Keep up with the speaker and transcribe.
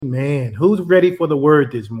Man, who's ready for the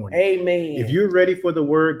word this morning? If Amen. you're ready for the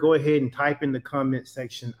word, go ahead and type in the comment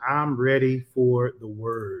section, I'm ready for the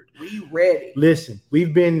word. We ready. Listen,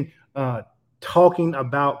 we've been talking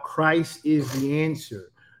about Christ is the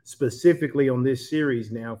answer, specifically on this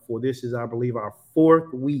series now. For this is, I believe, our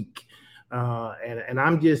fourth week. And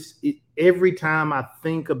I'm every time I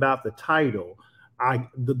think about the title,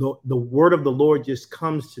 the word of the Lord just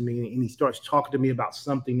comes to me and he starts talking to me about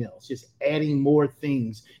something else, just adding more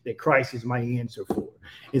things that Christ is my answer for.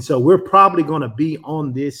 And so we're probably going to be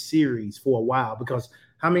on this series for a while because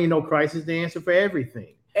how many know Christ is the answer for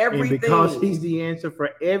everything? And because Everything. he's the answer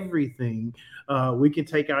for everything, we can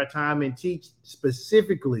take our time and teach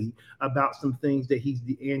specifically about some things that he's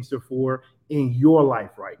the answer for in your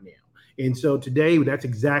life right now. And so today, that's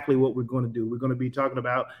exactly what we're going to do. We're going to be talking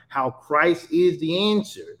about how Christ is the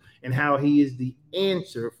answer and how he is the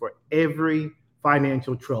answer for every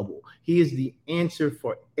financial trouble. He is the answer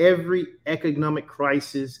for every economic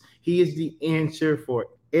crisis. He is the answer for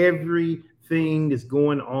everything that's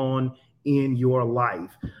going on in your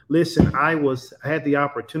life. Listen, I had the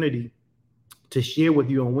opportunity to share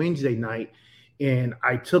with you on Wednesday night, and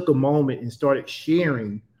I took a moment and started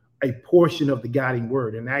sharing a portion of the guiding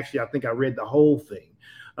word. And actually, I think I read the whole thing.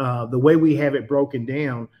 The way we have it broken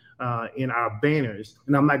down in our banners,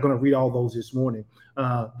 and I'm not going to read all those this morning.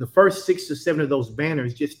 The first 6 or 7 of those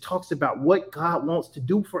banners just talks about what God wants to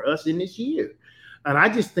do for us in this year. And I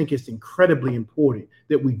just think it's incredibly important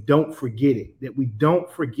that we don't forget it, that we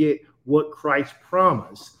don't forget what Christ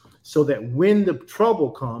promised, so that when the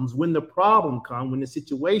trouble comes, when the problem comes, when the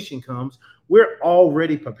situation comes, we're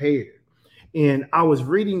already prepared. And I was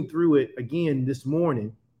reading through it again this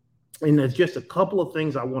morning, and there's just a couple of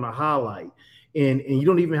things I want to highlight. And you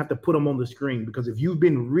don't even have to put them on the screen, because if you've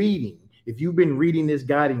been reading this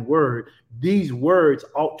guiding word, these words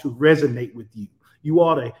ought to resonate with you. You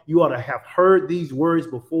ought to have heard these words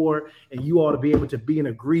before, and you ought to be able to be in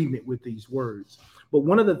agreement with these words. But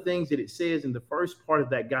one of the things that it says in the first part of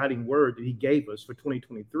that guiding word that he gave us for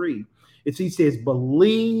 2023 is he says,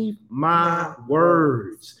 believe my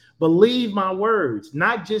words. Believe my words,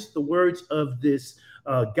 not just the words of this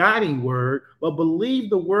guiding word, but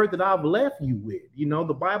believe the word that I've left you with. You know,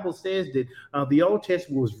 the Bible says that the Old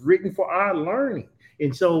Testament was written for our learning.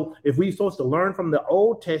 And so if we're supposed to learn from the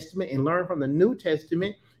Old Testament and learn from the New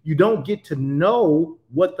Testament, you don't get to know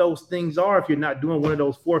what those things are if you're not doing one of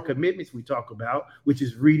those 4 commitments we talk about, which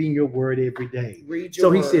is reading your word every day.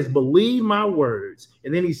 So he says, believe my words.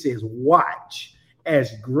 And then he says, watch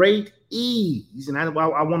as great ease. And I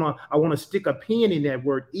want to stick a pin in that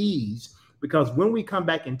word ease, because when we come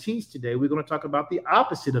back and teach today, we're going to talk about the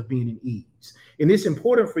opposite of being in ease. And it's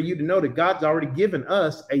important for you to know that God's already given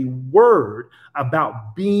us a word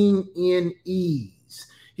about being in ease.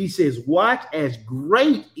 He says, watch as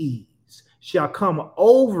great ease shall come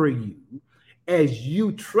over you as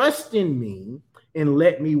you trust in me and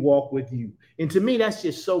let me walk with you. And to me, that's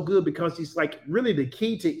just so good, because it's like really the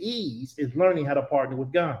key to ease is learning how to partner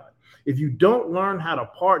with God. If you don't learn how to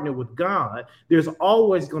partner with God, there's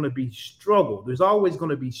always going to be struggle. There's always going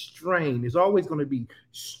to be strain. There's always going to be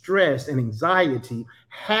stress and anxiety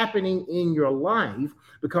happening in your life,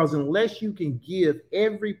 because unless you can give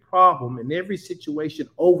every problem and every situation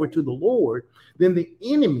over to the Lord, then the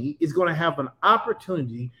enemy is going to have an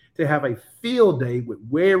opportunity to have a field day with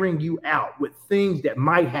wearing you out with things that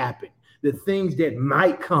might happen, the things that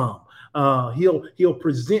might come. He'll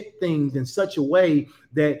present things in such a way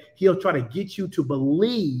that he'll try to get you to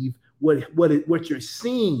believe what you're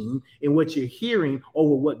seeing and what you're hearing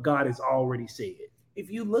over what God has already said. If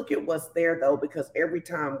you look at what's there, though, because every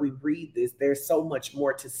time we read this, there's so much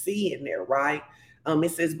more to see in there, right?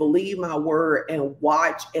 It says, believe my word and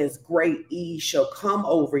watch as great ease shall come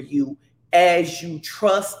over you as you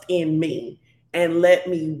trust in me and let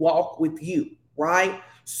me walk with you, right?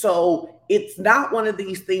 So it's not one of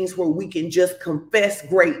these things where we can just confess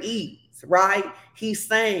great ease, right? He's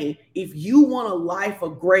saying, if you want a life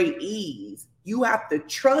of great ease, you have to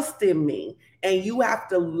trust in me and you have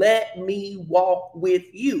to let me walk with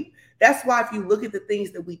you. That's why if you look at the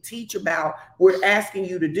things that we teach about, we're asking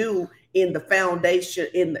you to do in the foundation,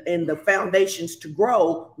 in the foundations to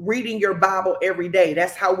grow, reading your Bible every day.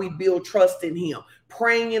 That's how we build trust in him.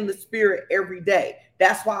 Praying in the spirit every day.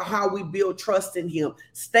 That's how we build trust in him.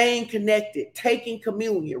 Staying connected, taking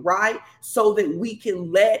communion, right? So that we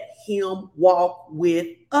can let him walk with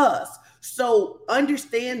us. So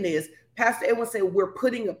understand this. Pastor Edwin said, we're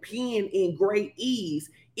putting a pin in great ease.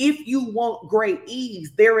 If you want great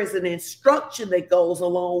ease, there is an instruction that goes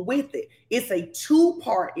along with it. It's a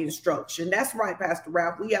two-part instruction. That's right, Pastor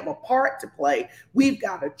Ralph. We have a part to play. We've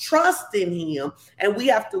got to trust in him, and we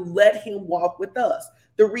have to let him walk with us.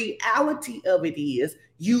 The reality of it is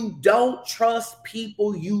you don't trust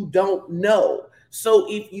people you don't know. So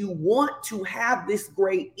if you want to have this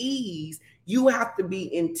great ease, you have to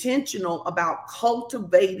be intentional about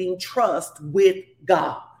cultivating trust with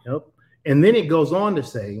God. Yep. And then it goes on to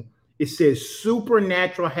say, it says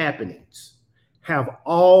supernatural happenings have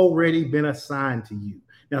already been assigned to you.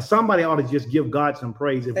 Now, somebody ought to just give God some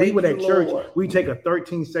praise. If we were at church, we take a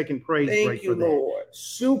 13-second praise break for that. Lord.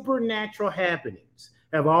 Supernatural happenings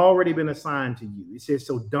have already been assigned to you. It says,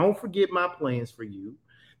 so don't forget my plans for you.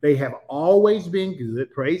 They have always been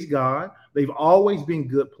good. Praise God. They've always been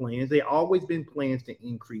good plans. They've always been plans to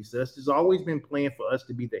increase us. There's always been plans for us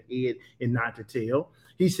to be the head and not to tail.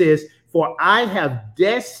 He says, for I have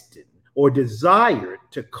destined or desired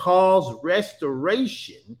to cause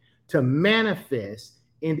restoration to manifest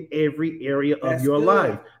in every area of your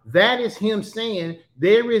life. That is him saying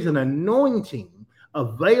there is an anointing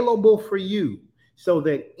available for you so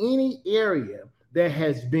that any area that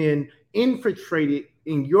has been infiltrated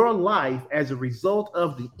in your life as a result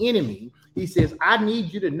of the enemy, he says, I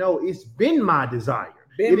need you to know it's been my desire.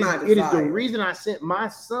 It is the reason I sent my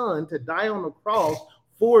son to die on the cross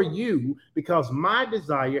for you, because my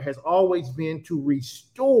desire has always been to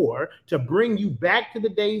restore, to bring you back to the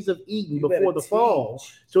days of Eden before the fall,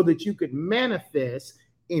 so that you could manifest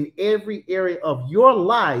in every area of your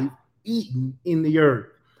life, Eden in the earth.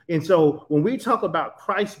 And so when we talk about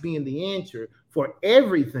Christ being the answer for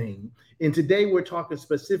everything, and today we're talking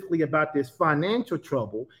specifically about this financial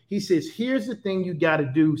trouble, he says, here's the thing you got to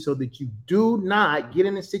do so that you do not get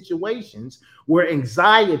into situations where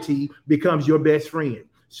anxiety becomes your best friend,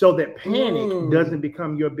 so that panic doesn't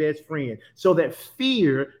become your best friend, so that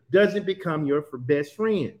fear doesn't become your best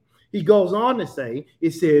friend. He goes on to say,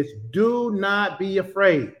 it says, do not be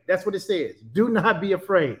afraid. That's what it says. Do not be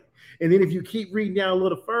afraid. And then if you keep reading down a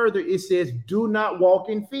little further, it says, do not walk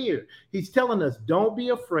in fear. He's telling us, don't be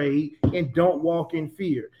afraid and don't walk in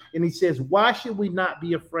fear. And he says, why should we not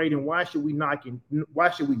be afraid and why should we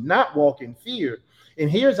not walk in fear? And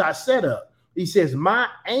here's our setup. He says, my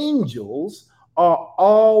angels are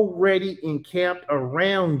already encamped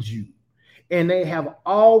around you, and they have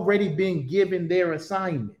already been given their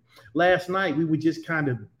assignment. Last night, we were just kind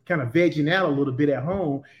of vegging out a little bit at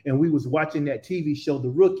home, and we was watching that TV show, The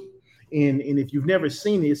Rookie. And if you've never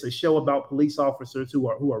seen it, it's a show about police officers who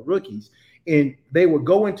are rookies. And they would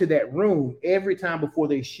go into that room every time before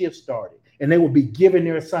their shift started, and they would be given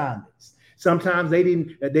their assignments. Sometimes they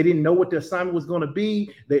didn't know what the assignment was going to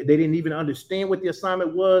be. They didn't even understand what the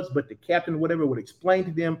assignment was, but the captain, whatever, would explain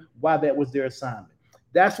to them why that was their assignment.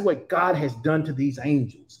 That's what God has done to these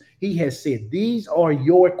angels. He has said, these are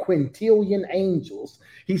your quintillion angels.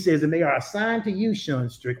 He says, and they are assigned to you, Sean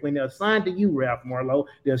Strickland. They're assigned to you, Ralph Marlowe.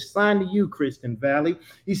 They're assigned to you, Kristen Valley.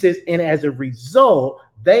 He says, and as a result,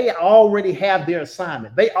 they already have their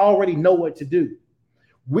assignment. They already know what to do.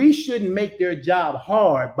 We shouldn't make their job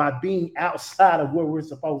hard by being outside of where we're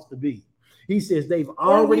supposed to be. He says they've already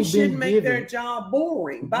been given. We shouldn't make their job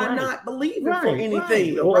boring by not believing for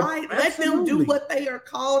anything, right? Let them do what they are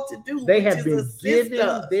called to do. They have been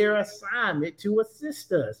given their assignment to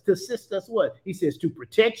assist us. To assist us what? He says to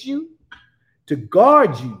protect you, to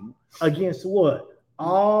guard you against what?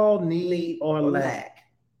 All need or lack.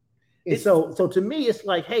 And so to me, it's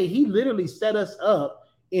like, hey, he literally set us up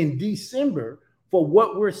in December for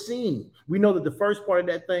what we're seeing. We know that the first part of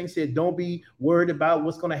that thing said, don't be worried about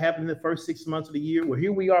what's going to happen in the first 6 months of the year. Well,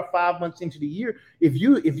 here we are 5 months into the year. If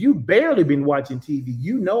you barely been watching TV,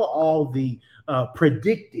 you know all the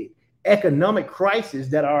predicted economic crises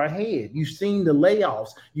that are ahead. You've seen the layoffs.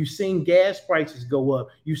 You've seen gas prices go up.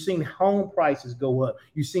 You've seen home prices go up.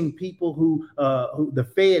 You've seen people who the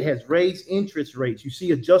Fed has raised interest rates. You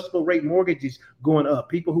see adjustable rate mortgages going up.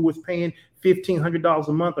 People who was paying $1,500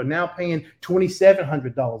 a month are now paying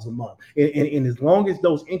 $2,700 a month. And as long as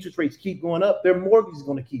those interest rates keep going up, their mortgage is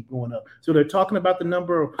going to keep going up. So they're talking about the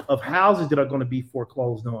number of houses that are going to be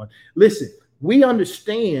foreclosed on. Listen, we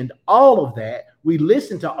understand all of that. We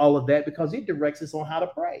listen to all of that because it directs us on how to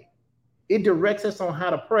pray. It directs us on how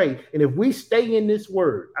to pray. And if we stay in this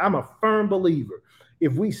word, I'm a firm believer.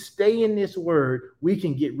 If we stay in this word, we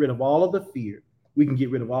can get rid of all of the fear. We can get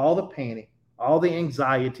rid of all the panic, all the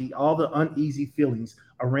anxiety, all the uneasy feelings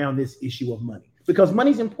around this issue of money. Because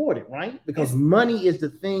money's important, right? Because money is the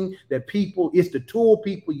thing that it's the tool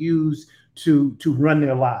people use to run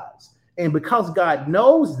their lives. And because God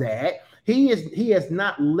knows that, he has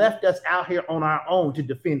not left us out here on our own to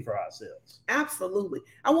defend for ourselves. Absolutely.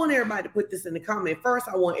 I want everybody to put this in the comment. First,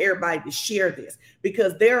 I want everybody to share this,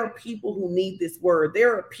 because there are people who need this word.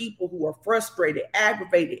 There are people who are frustrated,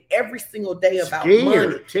 aggravated every single day about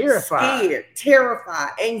money,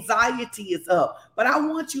 terrified, anxiety is up. But I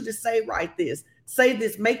want you to say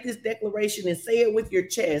this, make this declaration and say it with your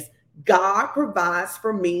chest. God provides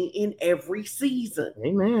for me in every season.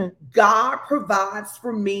 Amen. God provides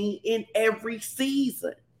for me in every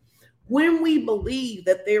season. When we believe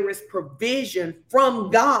that there is provision from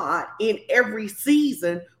God in every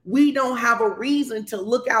season, we don't have a reason to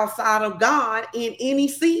look outside of God in any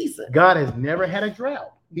season. God has never had a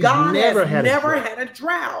drought. God has never had a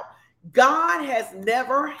drought. God has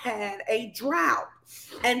never had a drought.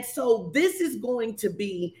 And so this is going to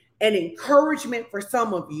be an encouragement for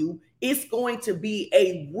some of you. It's going to be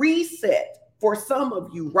a reset for some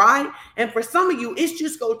of you, right? And for some of you, it's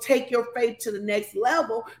just going to take your faith to the next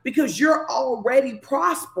level because you're already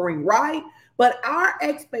prospering, right? But our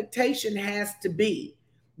expectation has to be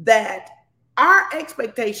that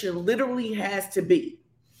literally has to be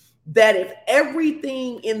that if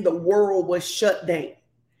everything in the world was shut down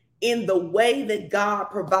in the way that God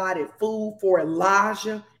provided food for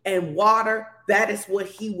Elijah and water, that is what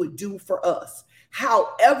he would do for us.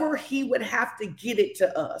 However, he would have to get it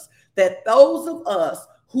to us, that those of us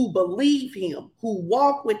who believe him, who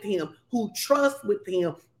walk with him, who trust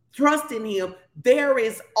in him, there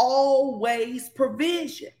is always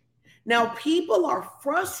provision. Now, people are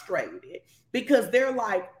frustrated because they're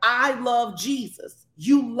like, I love Jesus.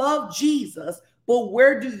 You love Jesus, but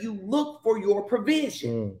where do you look for your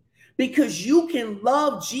provision? Because you can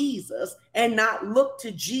love Jesus and not look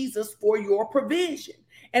to Jesus for your provision.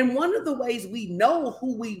 And one of the ways we know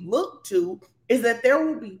who we look to is that there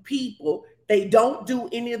will be people, they don't do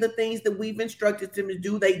any of the things that we've instructed them to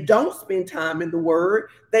do. They don't spend time in the word.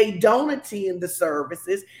 They don't attend the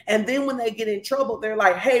services. And then when they get in trouble, they're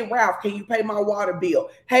like, hey, Ralph, can you pay my water bill?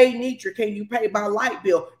 Hey, Nitra, can you pay my light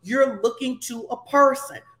bill? You're looking to a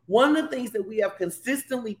person. One of the things that we have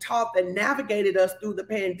consistently taught that navigated us through the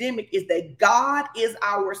pandemic is that God is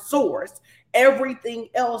our source. Everything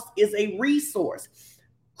else is a resource.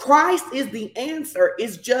 Christ is the answer.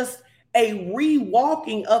 It's just a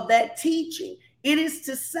rewalking of that teaching. It is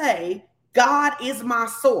to say, God is my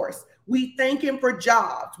source. We thank him for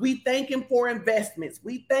jobs. We thank him for investments.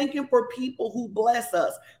 We thank him for people who bless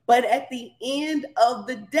us. But at the end of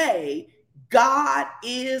the day, God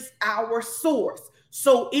is our source.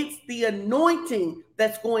 So it's the anointing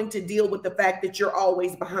that's going to deal with the fact that you're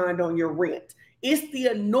always behind on your rent. It's the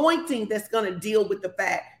anointing that's going to deal with the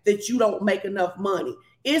fact that you don't make enough money.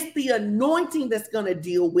 It's the anointing that's going to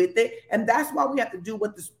deal with it. And that's why we have to do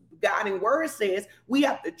what the guiding word says. We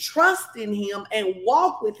have to trust in him and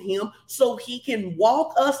walk with him so he can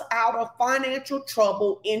walk us out of financial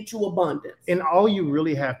trouble into abundance. And all you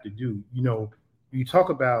really have to do, you talk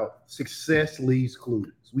about success leaves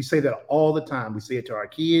clues. We say that all the time. We say it to our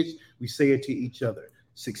kids. We say it to each other.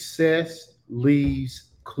 Success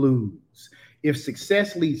leaves clues. If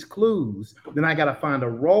success leaves clues, then I got to find a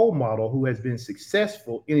role model who has been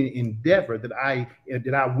successful in an endeavor that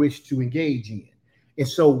I wish to engage in. And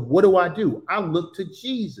so what do? I look to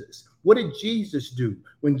Jesus. What did Jesus do?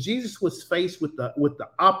 When Jesus was faced with the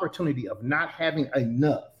opportunity of not having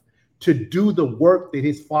enough to do the work that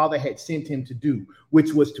his Father had sent him to do,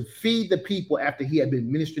 which was to feed the people after he had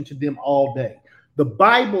been ministering to them all day. The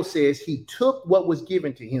Bible says he took what was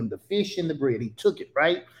given to him, the fish and the bread. He took it,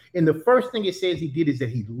 right? And the first thing it says he did is that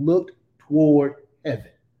he looked toward heaven.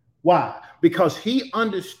 Why? Because he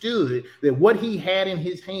understood that what he had in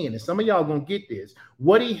his hand, and some of y'all gonna get this,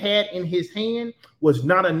 what he had in his hand was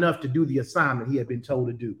not enough to do the assignment he had been told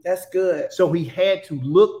to do. That's good. So he had to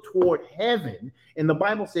look toward heaven. And the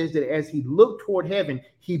Bible says that as he looked toward heaven,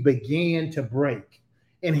 he began to break.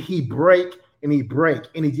 And he break, and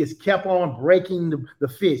he just kept on breaking the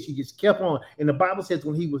fish. He just kept on. And the Bible says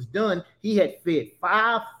when he was done, he had fed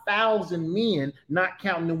 5,000 men, not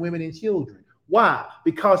counting the women and children. Why?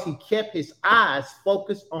 Because he kept his eyes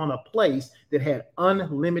focused on a place that had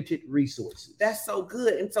unlimited resources. That's so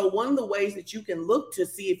good. And so one of the ways that you can look to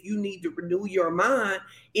see if you need to renew your mind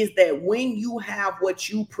is that when you have what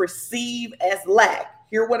you perceive as lack,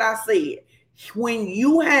 hear what I said. When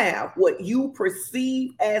you have what you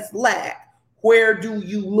perceive as lack, where do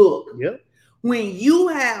you look? Yep. When you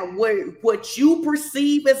have what you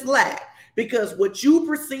perceive as lack, because what you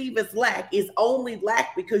perceive as lack is only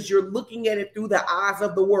lack because you're looking at it through the eyes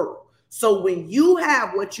of the world. So when you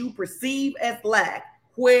have what you perceive as lack,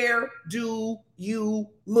 where do you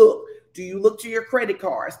look? Do you look to your credit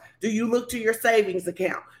cards? Do you look to your savings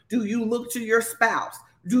account? Do you look to your spouse?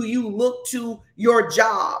 Do you look to your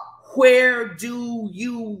job? Where do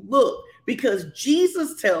you look? Because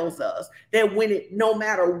Jesus tells us that no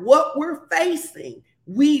matter what we're facing,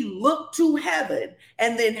 we look to heaven,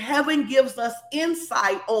 and then heaven gives us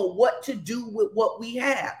insight on what to do with what we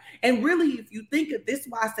have. And really, if you think of this,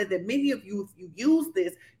 why I said that many of you, if you use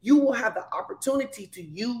this, you will have the opportunity to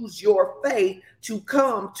use your faith to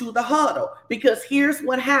come to the huddle. Because here's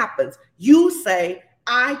what happens. You say,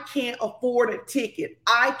 I can't afford a ticket.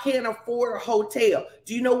 I can't afford a hotel.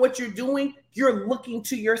 Do you know what you're doing? You're looking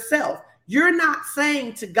to yourself. You're not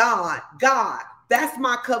saying to God, God, that's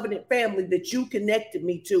my covenant family that you connected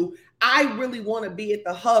me to. I really want to be at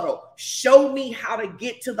the huddle. Show me how to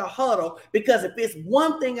get to the huddle, because if it's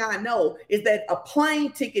one thing I know is that a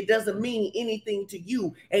plane ticket doesn't mean anything to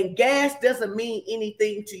you, and gas doesn't mean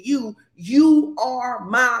anything to you. You are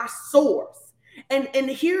my source. And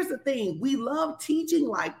here's the thing. We love teaching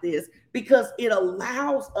like this because it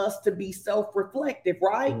allows us to be self-reflective,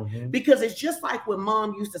 right? Mm-hmm. Because it's just like when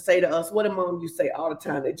mom used to say to us, what did mom used to say all the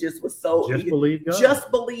time? It just was so, just believe God.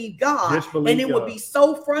 Just believe God. Just believe and it God. Would be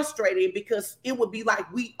so frustrating because it would be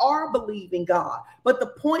like, we are believing God. But the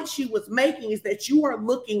point she was making is that you are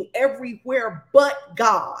looking everywhere but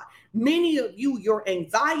God. Many of you, your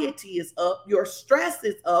anxiety is up, your stress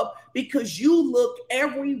is up because you look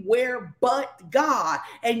everywhere but God,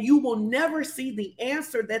 and you will never see the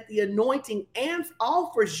answer that the anointing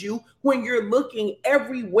offers you when you're looking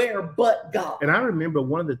everywhere but God. And I remember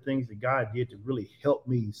one of the things that God did to really help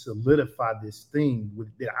me solidify this thing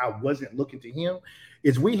that I wasn't looking to him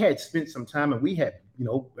is we had spent some time, and we had,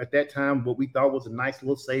 at that time, what we thought was a nice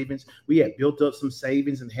little savings. We had built up some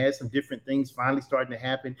savings and had some different things finally starting to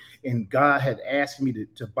happen. And God had asked me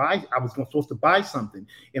to buy. I was supposed to buy something,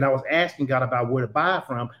 and I was asking God about where to buy it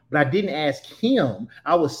from, but I didn't ask him.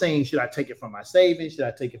 I was saying, should I take it from my savings? Should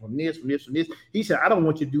I take it from this, from this, from this? He said, I don't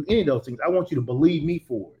want you to do any of those things. I want you to believe me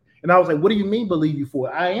for it. And I was like, what do you mean believe you for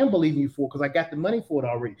it? I am believing you for it because I got the money for it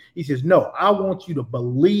already. He says, no, I want you to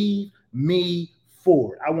believe me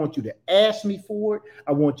for it. I want you to ask me for it.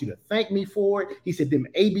 I want you to thank me for it. He said, them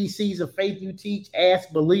ABCs of faith you teach,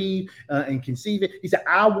 ask, believe, and conceive it. He said,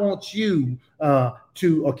 I want you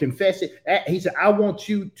to confess it. He said, I want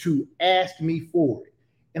you to ask me for it.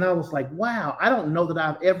 And I was like, wow, I don't know that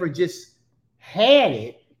I've ever just had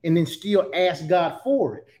it and then still ask God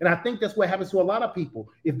for it. And I think that's what happens to a lot of people.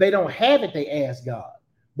 If they don't have it, they ask God.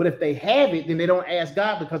 But if they have it, then they don't ask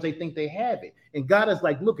God because they think they have it. And God is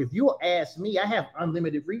like, look, if you'll ask me, I have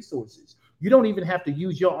unlimited resources. You don't even have to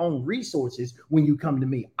use your own resources when you come to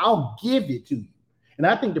me. I'll give it to you. And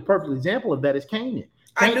I think the perfect example of that is Canaan.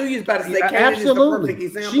 I knew you was about to say Canaan is the perfect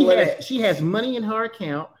example of that. She has money in her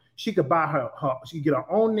account. She could buy she could get her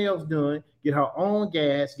own nails done, get her own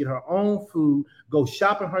gas, get her own food, go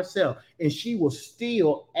shopping herself. And she will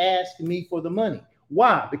still ask me for the money.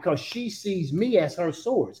 Why? Because she sees me as her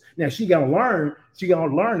source. Now she's gonna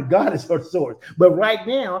learn God is her source. But right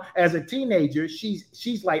now, as a teenager,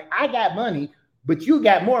 she's like, I got money, but you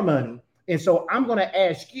got more money. And so I'm gonna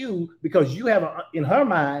ask you because you have in her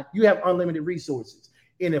mind, you have unlimited resources.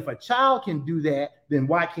 And if a child can do that, then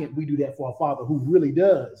why can't we do that for a father who really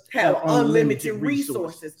does have unlimited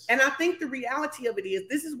resources? And I think the reality of it is,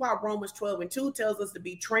 this is why Romans 12:2 tells us to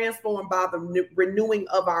be transformed by the renewing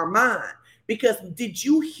of our mind. Because did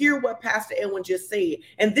you hear what Pastor Edwin just said?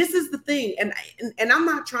 And this is the thing, and I'm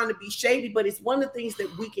not trying to be shady, but it's one of the things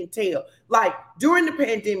that we can tell. Like during the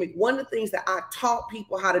pandemic, one of the things that I taught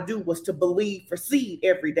people how to do was to believe for seed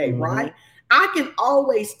every day, mm-hmm. right? I can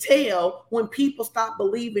always tell when people stop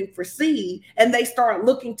believing for seed and they start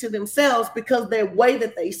looking to themselves because their way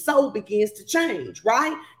that they sow begins to change,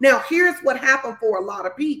 right? Now, here's what happened for a lot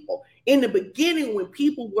of people. In the beginning, when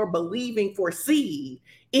people were believing for seed,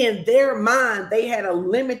 in their mind, they had a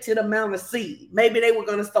limited amount of seed. Maybe they were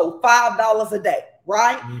going to sow $5 a day,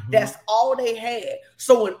 right? Mm-hmm. That's all they had.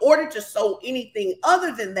 So in order to sow anything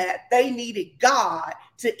other than that, they needed God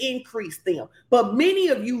to increase them. But many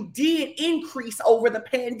of you did increase over the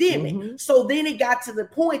pandemic. Mm-hmm. So then it got to the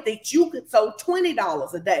point that you could sow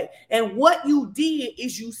 $20 a day. And what you did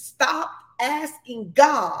is you stopped asking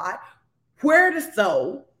God where to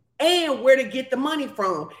sow and where to get the money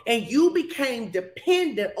from. And you became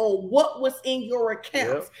dependent on what was in your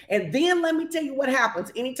accounts. Yep. And then let me tell you what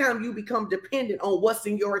happens. Anytime you become dependent on what's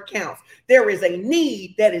in your accounts, there is a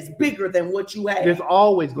need that is bigger than what you have. There's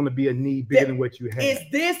always going to be a need bigger than what you have.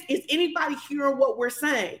 Is anybody hearing what we're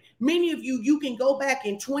saying? Many of you can go back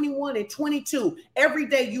in 21 and 22. Every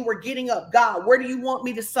day you were getting up. God, where do you want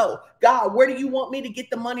me to sow? God, where do you want me to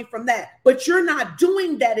get the money from that? But you're not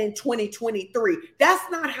doing that in 2023. That's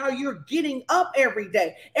not how you're getting up every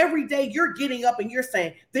day. Every day you're getting up and you're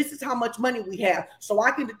saying, this is how much money we have, so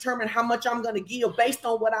I can determine how much I'm going to give based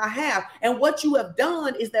on what I have. And what you have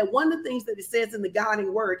done is that one of the things that it says in the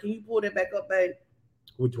guiding word, can you pull that back up, babe?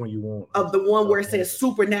 Which one you want? Of the one where it says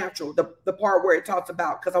supernatural, the part where it talks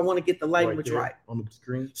about, because I want to get the language right. On the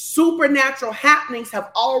screen. Supernatural happenings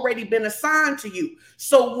have already been assigned to you.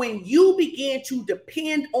 So when you begin to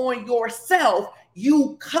depend on yourself,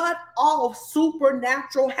 you cut off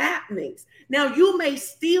supernatural happenings. Now, you may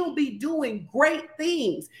still be doing great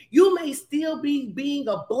things. You may still be being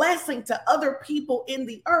a blessing to other people in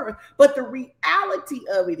the earth. But the reality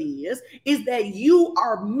of it is that you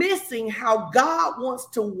are missing how God wants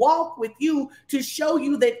to walk with you, to show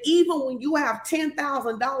you that even when you have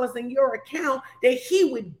 $10,000 in your account, that he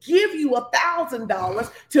would give you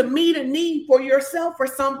 $1,000 to meet a need for yourself or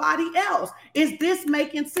somebody else. Is this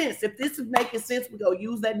making sense? If this is making sense, we go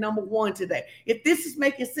use that number 1 today. If this is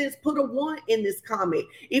making sense, put a 1 in this comment.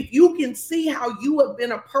 If you can see how you have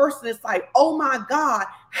been a person that's like, oh my God,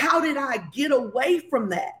 how did I get away from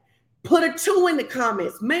that? Put a 2 in the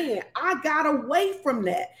comments. Man, I got away from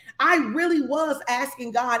that. I really was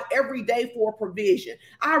asking God every day for provision.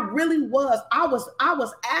 I really was. I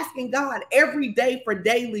was asking God every day for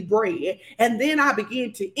daily bread. And then I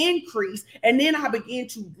began to increase. And then I began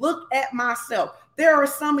to look at myself. There are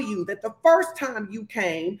some of you that the first time you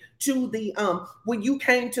came to the when you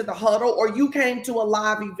came to the huddle or you came to a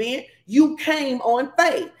live event, you came on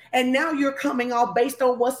faith, and now you're coming off based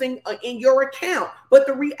on what's in your account. But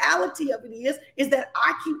the reality of it is that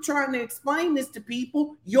I keep trying to explain this to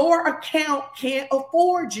people. Your account can't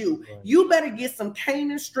afford you. Right. You better get some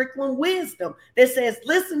Canaan Strickland wisdom that says,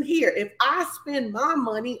 listen here, if I spend my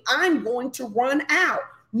money, I'm going to run out.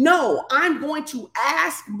 No, I'm going to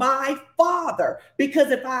ask my Father,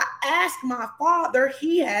 because if I ask my Father,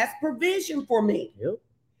 he has provision for me. Yep.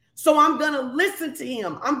 So I'm going to listen to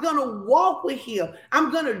him. I'm going to walk with him.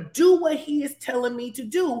 I'm going to do what he is telling me to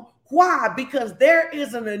do. Why? Because there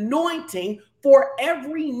is an anointing for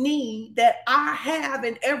every need that I have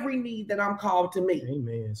and every need that I'm called to meet.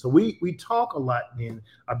 Amen. So we talk a lot then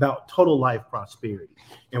about total life prosperity.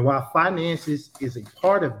 And while finances is a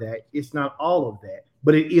part of that, it's not all of that,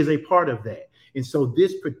 but it is a part of that. And so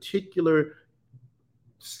this particular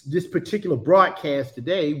broadcast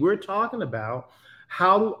today, we're talking about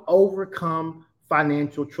how to overcome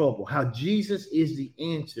financial trouble, how Jesus is the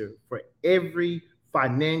answer for every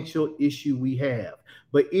financial issue we have.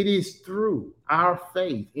 But it is through our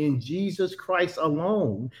faith in Jesus Christ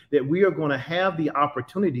alone that we are going to have the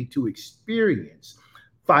opportunity to experience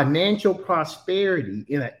financial prosperity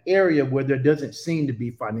in an area where there doesn't seem to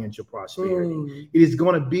be financial prosperity. It is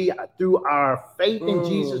going to be through our faith in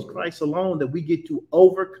Jesus Christ alone that we get to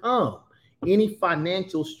overcome any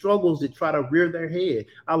financial struggles that try to rear their head.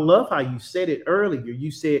 I love how you said it earlier. You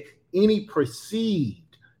said any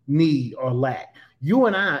perceived need or lack. You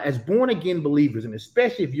and I, as born again believers, and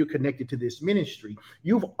especially if you're connected to this ministry,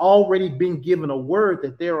 you've already been given a word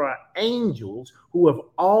that there are angels who have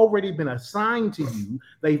already been assigned to you.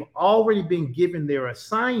 They've already been given their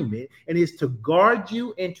assignment, and it's to guard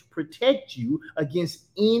you and to protect you against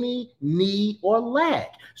any need or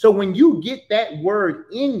lack. So when you get that word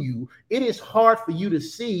in you, it is hard for you to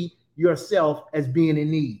see yourself as being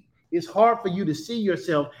in need. It's hard for you to see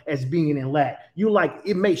yourself as being in lack.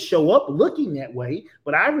 It may show up looking that way,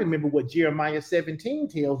 but I remember what Jeremiah 17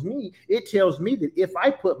 tells me. It tells me that if I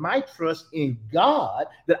put my trust in God,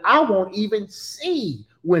 that I won't even see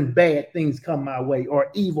when bad things come my way, or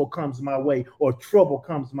evil comes my way, or trouble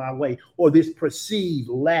comes my way, or this perceived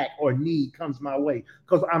lack or need comes my way.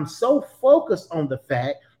 Because I'm so focused on the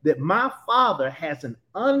fact that my Father has an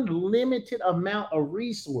unlimited amount of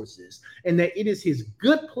resources, and that it is his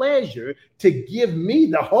good pleasure to give me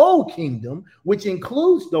the whole kingdom, which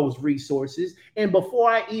includes those resources. And before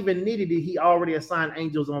I even needed it, he already assigned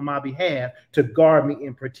angels on my behalf to guard me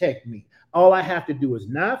and protect me. All I have to do is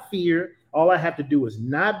not fear. All I have to do is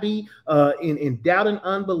not be in doubt and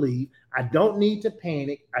unbelief. I don't need to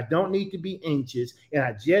panic. I don't need to be anxious. And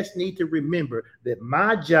I just need to remember that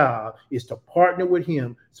my job is to partner with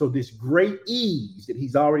him, so this great ease that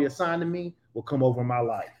he's already assigned to me will come over my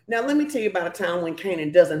life. Now, let me tell you about a time when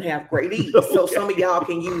Canaan doesn't have great ease. Okay. So some of y'all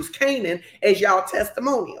can use Canaan as y'all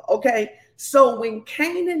testimonial, okay? So when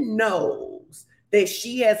Canaan knows that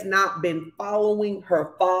she has not been following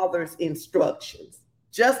her father's instructions,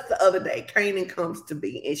 just the other day, Canaan comes to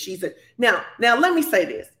me and she said, now let me say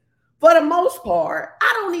this. For the most part,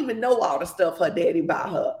 I don't even know all the stuff her daddy buy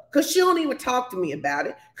her because she don't even talk to me about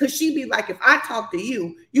it because she be like, if I talk to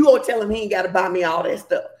you, you gonna tell him he ain't got to buy me all that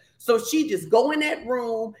stuff. So she just go in that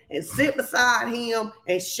room and sit beside him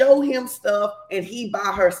and show him stuff and he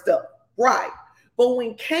buy her stuff, right? But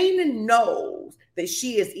when Canaan knows that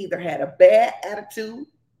she has either had a bad attitude,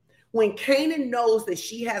 when Canaan knows that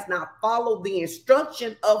she has not followed the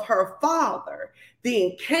instruction of her father,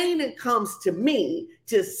 then Canaan comes to me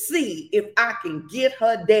to see if I can get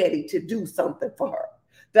her daddy to do something for her.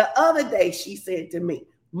 The other day, she said to me,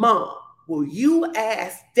 Mom, will you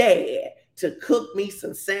ask Dad to cook me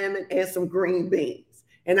some salmon and some green beans?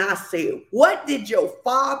 And I said, what did your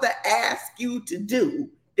father ask you to do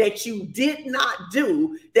that you did not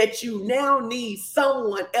do that you now need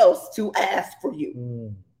someone else to ask for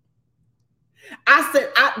you? I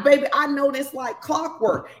said, baby, I know this like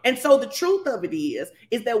clockwork. And so the truth of it is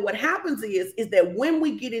that what happens is that when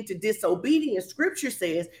we get into disobedience, scripture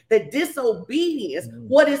says that disobedience,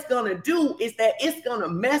 what it's going to do is that it's going to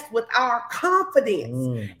mess with our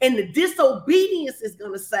confidence. And the disobedience is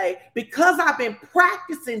going to say, because I've been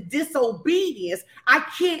practicing disobedience, I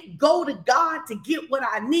can't go to God to get what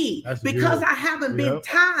I need. That's because good. I haven't been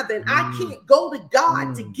tithing. I can't go to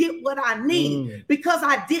God to get what I need because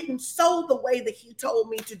I didn't sow the way that he told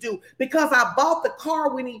me to do, because I bought the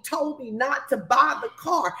car when he told me not to buy the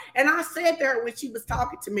car. And I said to her when she was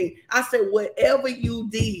talking to me, I said, whatever you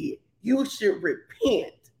did, you should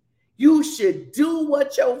repent. You should do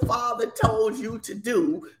what your father told you to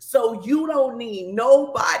do, so you don't need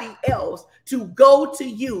nobody else to go to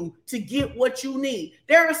you to get what you need.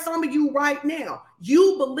 There are some of you right now,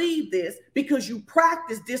 you believe this because you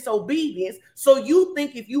practice disobedience. So you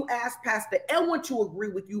think if you ask Pastor Edwin to agree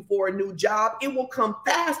with you for a new job, it will come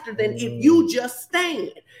faster than if you just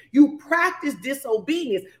stand. You practice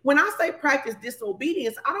disobedience. When I say practice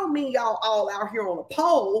disobedience, I don't mean y'all all out here on a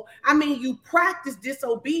pole. I mean, you practice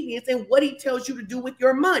disobedience in what he tells you to do with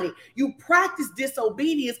your money. You practice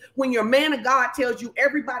disobedience when your man of God tells you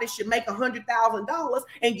everybody should make $100,000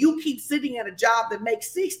 and you keep sitting at a job that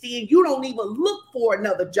makes 60 and you don't even look for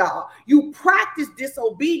another job. You practice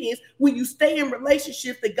disobedience when you stay in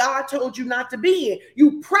relationships that God told you not to be in.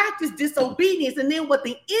 You practice disobedience, and then what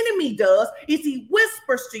the enemy does is he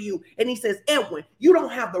whispers to you and he says, Edwin, you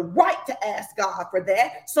don't have the right to ask God for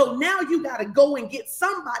that. So now you got to go and get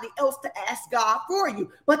somebody else to ask God for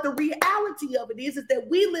you. But the reality of it is that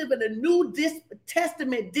we live in a New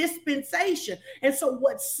Testament dispensation. And so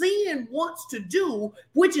what sin wants to do,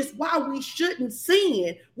 which is why we shouldn't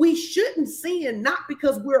sin not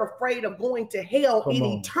because we're afraid of going to hell in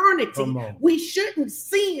eternity. We shouldn't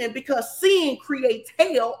sin because sin creates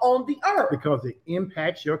hell on the earth. Because it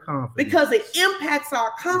impacts your confidence. Because it impacts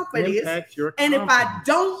our confidence. And if I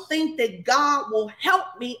don't think that God will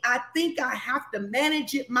help me, I think I have to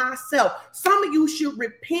manage it myself. Some of you should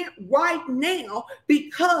repent right now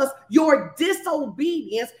because your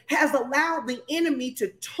disobedience has allowed the enemy to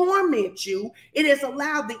torment you. It has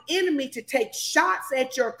allowed the enemy to take shots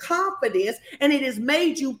at your confidence, and it has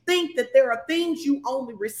made you think that there are things you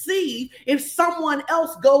only receive if someone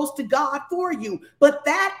else goes to God for you. But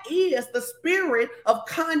that is the spirit of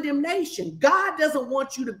condemnation. God doesn't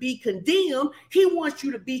want you to be condemned. He wants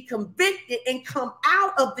you to be convicted and come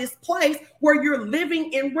out of this place where you're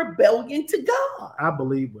living in rebellion to God. I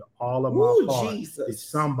believe with all of my heart that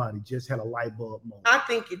somebody just had a light bulb moment. I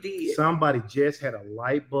think you did. Somebody just had a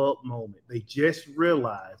light bulb moment. They just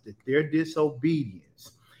realized that their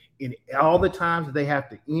disobedience, in all the times that they have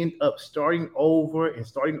to end up starting over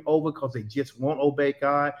because they just won't obey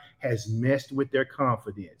God, has messed with their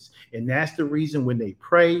confidence. And that's the reason when they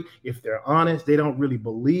pray, if they're honest, they don't really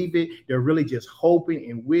believe it. They're really just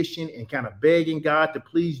hoping and wishing and kind of begging God to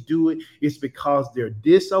please do it. It's because their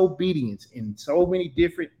disobedience in so many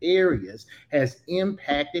different areas has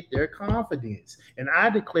impacted their confidence. And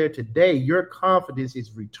I declare today, your confidence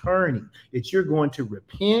is returning, that you're going to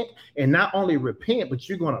repent, and not only repent, but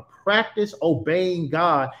you're going to practice obeying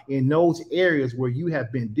God in those areas where you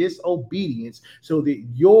have been disobedient, so that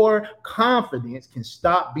your confidence can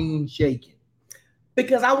stop being shaken.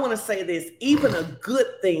 Because I want to say this, even a good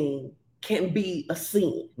thing can be a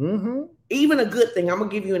sin. Even a good thing. I'm going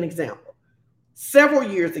to give you an example. Several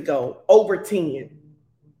years ago, over 10,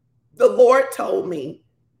 the Lord told me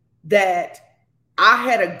that I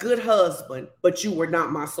had a good husband, but you were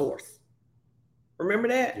not my source. Remember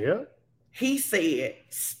that? Yeah. He said,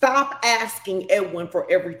 stop asking Edwin for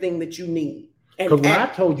everything that you need. Because when I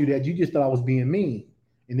told you that, you just thought I was being mean.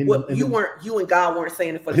 And then you and God weren't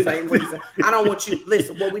saying it for the same reason. I don't want you.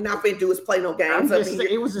 Listen, what we're not going to do is play no games.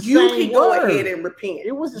 It was the you same can word. Go ahead and repent.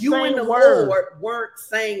 It was the you same and the word. Lord weren't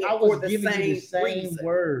saying it for the same reason.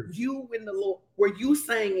 Word. You and the Lord, were you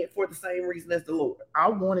saying it for the same reason as the Lord? I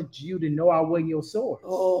wanted you to know I wasn't your source.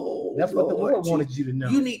 Oh, that's what the Lord wanted you to know.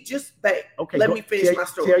 You need just babe. Okay, let me finish my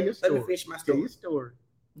story. Tell your story. Let me finish my story. Tell your story.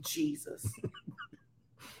 Jesus.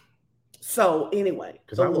 So anyway,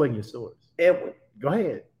 because I wasn't your source. Edwin, go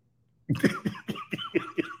ahead.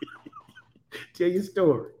 Tell your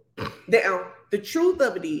story. Now, the truth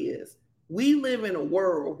of it is, we live in a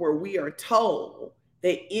world where we are told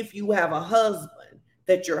that if you have a husband,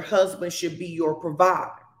 that your husband should be your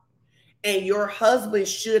provider. And your husband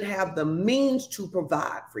should have the means to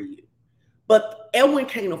provide for you. But Edwin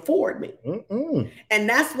can't afford me. And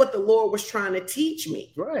that's what the Lord was trying to teach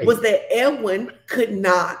me. Right. Was that Edwin could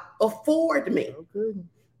not afford me. Okay.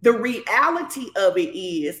 The reality of it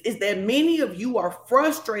is that many of you are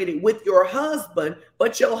frustrated with your husband,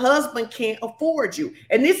 but your husband can't afford you.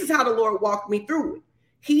 And this is how the Lord walked me through it.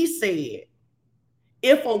 He said,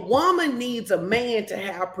 if a woman needs a man to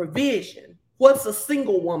have provision, what's a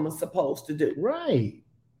single woman supposed to do? Right.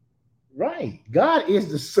 Right. God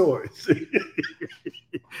is the source.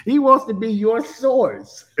 He wants to be your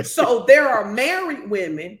source. So there are married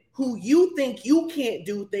women who you think you can't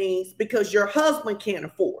do things because your husband can't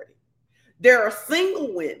afford it. There are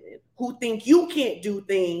single women who think you can't do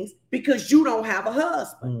things because you don't have a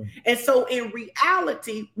husband. And so in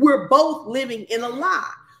reality, we're both living in a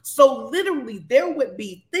lie. So literally there would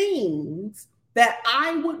be things that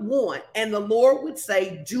I would want, and the Lord would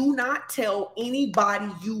say, do not tell anybody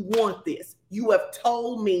you want this. You have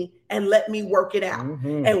told me, and let me work it out.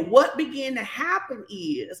 And what began to happen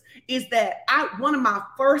is that one of my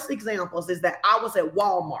first examples is that I was at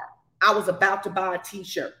Walmart. I was about to buy a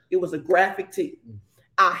t-shirt. It was a graphic tee.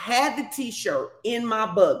 I had the t-shirt in my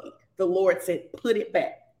buggy. The Lord said, put it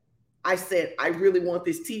back. I said, I really want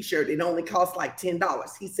this t-shirt. It only costs like $10.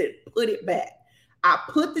 He said, put it back. I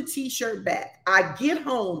put the t-shirt back. I get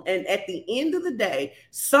home, and at the end of the day,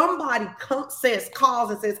 somebody calls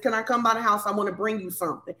and says, can I come by the house? I want to bring you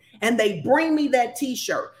something. And they bring me that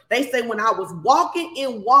t-shirt. They say, when I was walking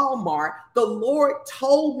in Walmart, the Lord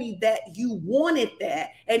told me that you wanted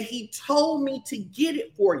that, and he told me to get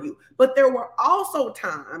it for you. But there were also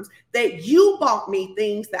times that you bought me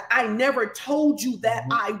things that I never told you that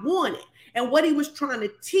I wanted. And what he was trying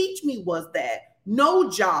to teach me was that no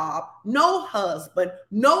job, no husband,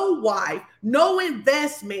 no wife, no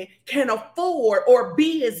investment can afford or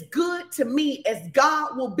be as good to me as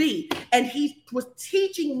God will be. And he was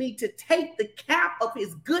teaching me to take the cap of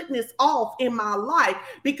his goodness off in my life,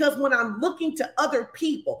 because when I'm looking to other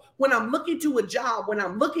people, when I'm looking to a job, when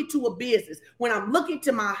I'm looking to a business, when I'm looking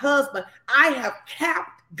to my husband, I have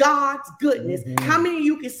capped God's goodness. How many of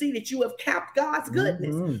you can see that you have capped God's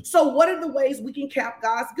goodness? So what are the ways we can cap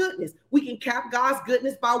God's goodness? We can cap God's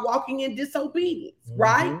goodness by walking in disobedience,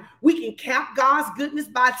 right? We can cap God's goodness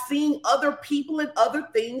by seeing other people and other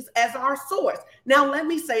things as our source. Now, let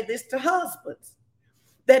me say this to husbands,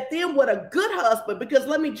 that then what a good husband, because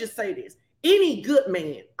let me just say this, any good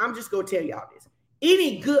man, I'm just going to tell y'all this,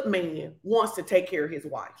 any good man wants to take care of his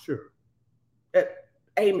wife. Sure.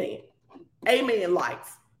 Amen. Amen,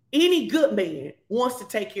 lights. Any good man wants to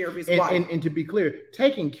take care of his wife. And to be clear,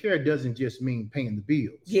 taking care doesn't just mean paying the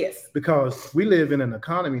bills. Yes. Because we live in an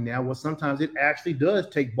economy now where sometimes it actually does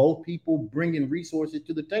take both people bringing resources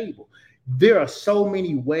to the table. There are so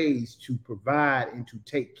many ways to provide and to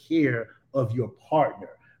take care of your partner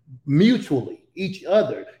mutually, each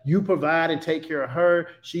other. You provide and take care of her.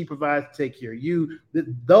 She provides to take care of you.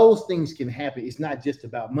 Those things can happen. It's not just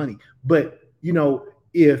about money. But, you know,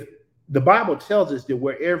 if the Bible tells us that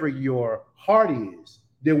wherever your heart is,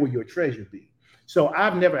 there will your treasure be. So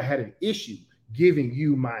I've never had an issue giving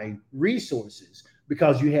you my resources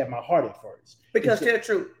because you had my heart at first. Because tell the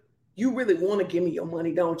truth, you really want to give me your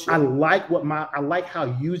money, don't you? I like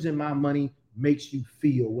how using my money makes you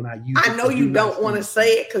feel when I use it. I know you don't want to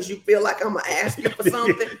say it because you feel like I'm gonna ask you for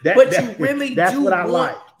something, but you really that's do what I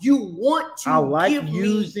like. You want to give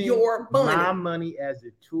using me your money. My money as a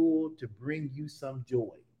tool to bring you some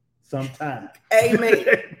joy. Sometime. Amen.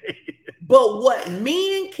 But what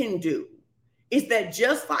men can do is that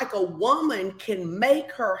just like a woman can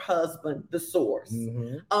make her husband the source,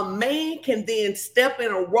 a man can then step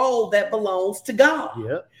in a role that belongs to God.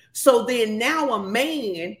 Yep. So then now a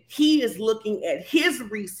man, he is looking at his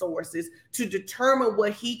resources to determine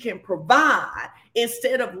what he can provide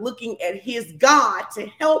instead of looking at his God to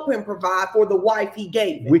help him provide for the wife he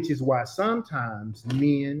gave him. Which is why sometimes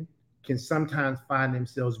men can sometimes find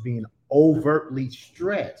themselves being overtly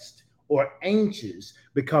stressed or anxious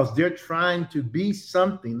because they're trying to be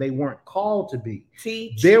something they weren't called to be.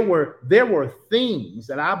 There were things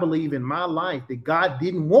that I believe in my life that God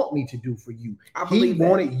didn't want me to do for you. He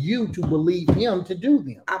wanted you to believe him to do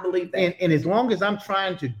them. I believe that. And as long as I'm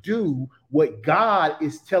trying to do what God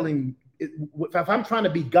is telling, if I'm trying to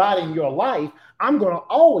be God in your life, I'm going to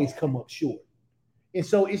always come up short. And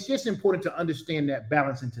so it's just important to understand that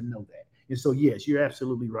balance and to know that. And so, yes, you're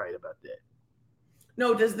absolutely right about that.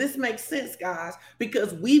 No, does this make sense, guys?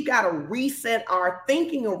 Because we've got to reset our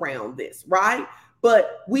thinking around this, right?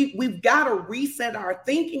 But we've got to reset our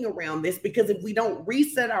thinking around this, because if we don't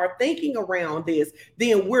reset our thinking around this,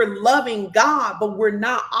 then we're loving God, but we're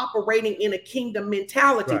not operating in a kingdom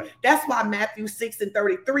mentality. Right. That's why Matthew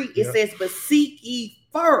 6:33, it says, but seek ye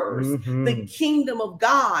first the kingdom of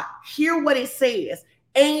God. Hear what it says.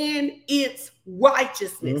 And its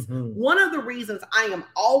righteousness. One of the reasons I am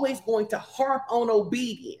always going to harp on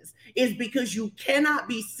obedience is because you cannot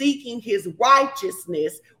be seeking his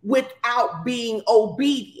righteousness without being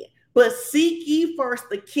obedient. But seek ye first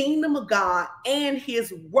the kingdom of God and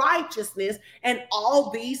his righteousness, and all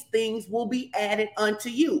these things will be added unto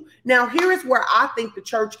you. Now, here is where I think the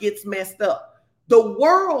church gets messed up. The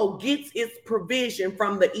world gets its provision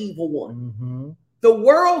from the evil one. The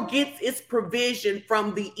world gets its provision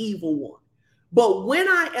from the evil one. But when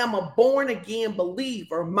I am a born again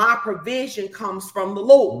believer, my provision comes from the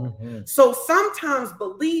Lord. So sometimes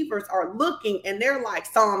believers are looking and they're like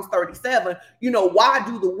Psalms 37, why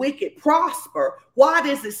do the wicked prosper? Why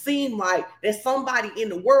does it seem like that somebody in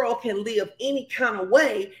the world can live any kind of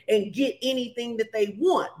way and get anything that they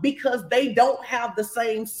want? Because they don't have the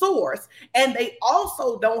same source, and they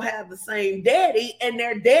also don't have the same daddy, and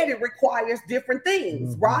their daddy requires different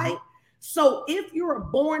things, right? So if you're a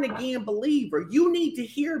born again believer, you need to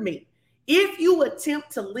hear me. If you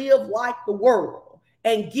attempt to live like the world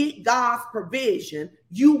and get God's provision,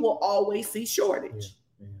 you will always see shortage.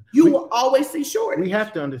 You will always see shortage. We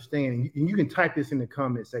have to understand, and you can type this in the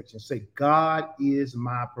comment section, say, God is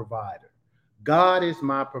my provider. God is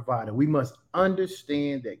my provider. We must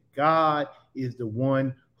understand that God is the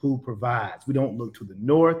one who provides. We don't look to the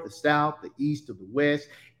north, the south, the east, or the west.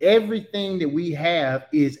 Everything that we have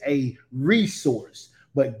is a resource,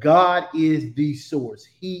 but God is the source.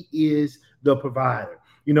 He is the provider.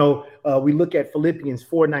 We look at Philippians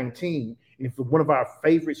 4:19, and it's one of our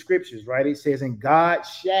favorite scriptures, right? It says, and God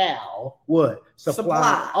shall what?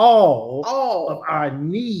 Supply all of our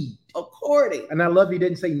need. According. And I love he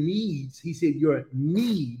didn't say needs. He said your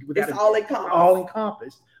need. It's all encompassed. All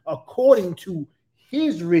encompassed according to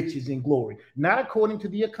his riches and glory, not according to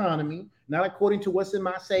the economy, not according to what's in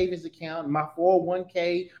my savings account, my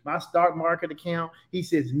 401k, my stock market account. He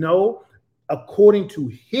says, no, according to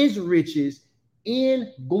his riches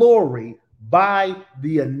in glory by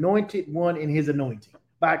the anointed one in his anointing,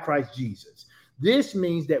 by Christ Jesus. This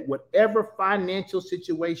means that whatever financial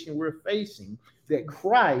situation we're facing, that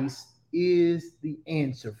Christ is the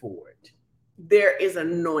answer for it. There is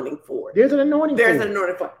an anointing for it. There's an anointing for it. There's an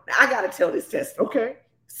anointing for it. Now, I got to tell this testimony. Okay.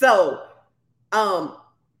 So,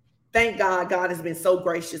 thank God, God has been so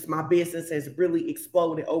gracious. My business has really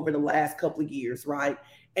exploded over the last couple of years, right?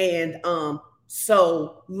 And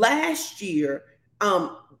so last year,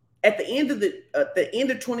 at the end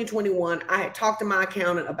of 2021, I had talked to my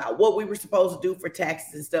accountant about what we were supposed to do for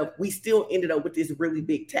taxes and stuff. We still ended up with this really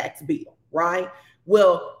big tax bill, right?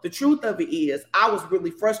 Well, the truth of it is I was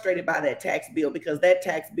really frustrated by that tax bill because that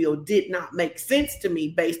tax bill did not make sense to me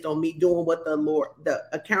based on me doing what the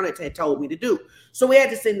accountant had told me to do. So we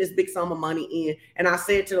had to send this big sum of money in. And I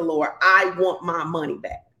said to the Lord, I want my money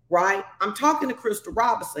back. Right? I'm talking to Crystal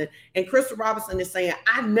Robinson, and Crystal Robinson is saying,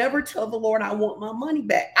 I never tell the Lord I want my money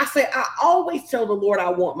back. I said, I always tell the Lord I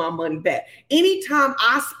want my money back. Anytime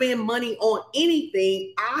I spend money on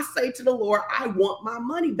anything, I say to the Lord, I want my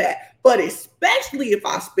money back. But especially if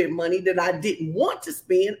I spend money that I didn't want to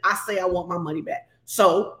spend, I say I want my money back.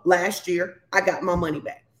 So last year, I got my money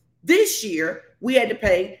back. This year, we had to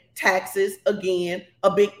pay taxes, again,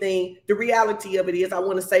 a big thing. The reality of it is, I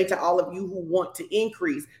want to say to all of you who want to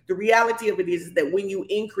increase, the reality of it is that when you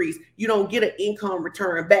increase, you don't get an income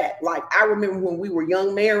return back. Like I remember when we were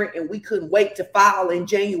young married and we couldn't wait to file in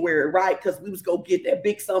January, right? Because we was going to get that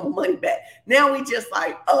big sum of money back. Now we just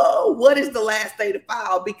like, oh, what is the last day to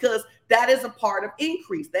file? Because that is a part of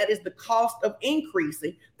increase. That is the cost of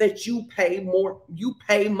increasing, that you pay more, you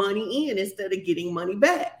pay money in instead of getting money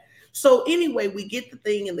back. So anyway, we get the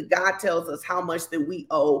thing and the God tells us how much that we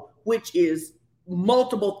owe, which is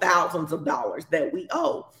multiple thousands of dollars that we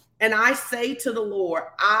owe. And I say to the Lord,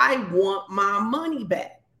 I want my money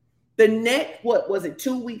back. The next, what was it,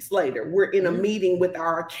 2 weeks later, we're in a meeting with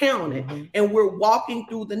our accountant and we're walking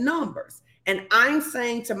through the numbers. And I'm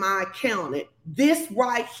saying to my accountant, this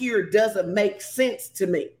right here doesn't make sense to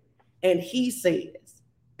me. And he says,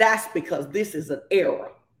 that's because this is an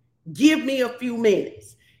error. Give me a few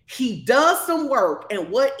minutes. He does some work, and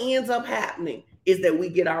what ends up happening is that we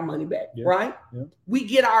get our money back, right? Yeah. We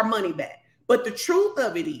get our money back. But the truth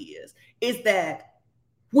of it is that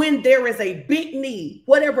when there is a big need,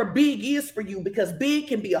 whatever big is for you, because big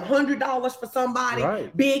can be $100 for somebody,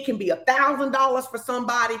 right. Big can be $1,000 for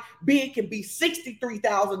somebody, big can be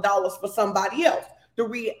 $63,000 for somebody else. The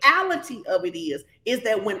reality of it is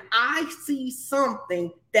that when I see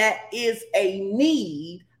something that is a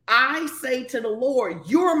need, I say to the Lord,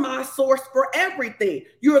 you're my source for everything.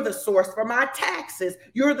 You're the source for my taxes.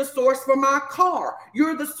 You're the source for my car.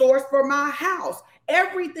 You're the source for my house.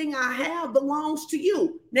 Everything I have belongs to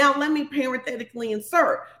you. Now, let me parenthetically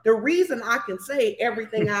insert. The reason I can say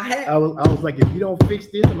everything I have. I was like, if you don't fix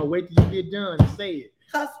this, I'm going to wait till you get done and say it.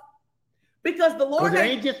 Because the Lord. It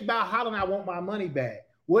ain't just about hollering, I want my money back.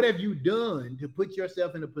 What have you done to put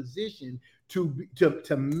yourself in a position to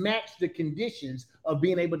match the conditions of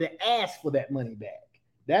being able to ask for that money back?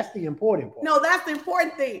 That's the important part. No, that's the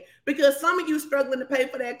important thing. Because some of you struggling to pay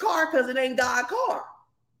for that car because it ain't God's car.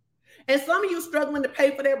 And some of you struggling to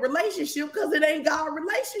pay for that relationship because it ain't God's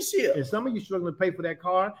relationship. And some of you struggling to pay for that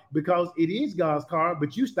car because it is God's car,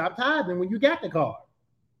 but you stopped tithing when you got the car.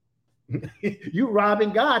 You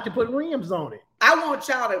robbing God to put rims on it. I want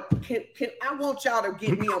y'all to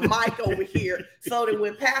get me a mic over here so that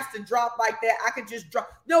when Pastor drop like that, I could just drop.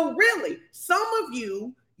 No, really, some of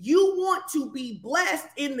you want to be blessed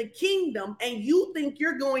in the kingdom, and you think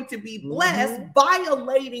you're going to be blessed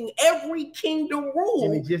violating every kingdom rule,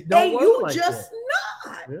 and it just don't work you like just that.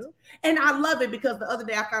 Not. Yeah. And I love it because the other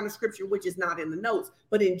day I found a scripture which is not in the notes,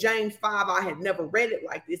 but in James 5, I had never read it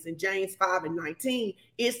like this. In James 5:19,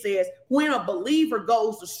 it says, when a believer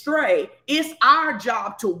goes astray, it's our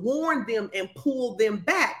job to warn them and pull them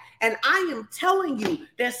back. And I am telling you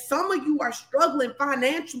that some of you are struggling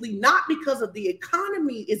financially, not because of the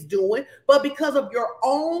economy is doing, but because of your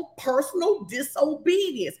own personal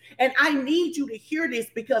disobedience. And I need you to hear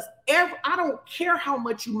this because I don't care how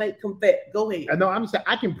much you make confess. Go ahead. No, I'm saying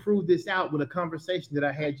I can prove this out with a conversation that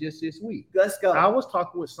I had just this week. Let's go. I was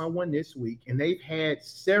talking with someone this week, and they've had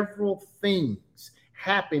several things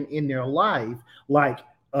happen in their life, like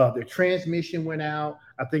their transmission went out.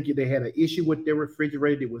 I think they had an issue with their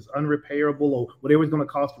refrigerator. It was unrepairable, or whatever it was going to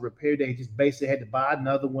cost to repair. They just basically had to buy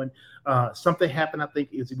another one. Something happened. I think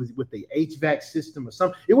it was with the HVAC system or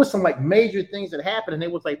something. It was some like major things that happened. And they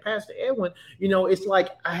was like, Pastor Edwin, it's like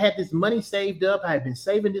I had this money saved up. I had been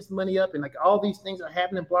saving this money up, and like all these things are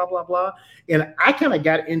happening, blah, blah, blah. And I kind of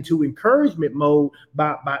got into encouragement mode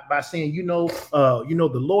by saying,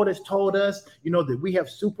 the Lord has told us, that we have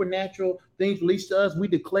supernatural things released to us. We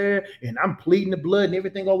declare, and I'm pleading the blood and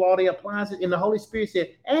everything over all the appliances. And the Holy Spirit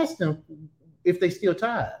said, ask them if they still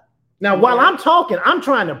tithe. Now, while I'm talking, I'm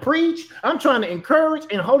trying to preach, I'm trying to encourage,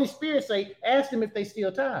 and Holy Spirit say, ask them if they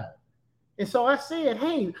still tithe. And so I said,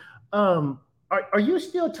 hey, are you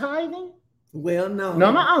still tithing? Well, no.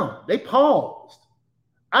 No. They paused.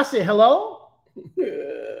 I said, hello?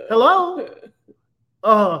 Hello?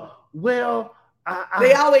 Well,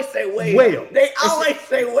 they always say well. They always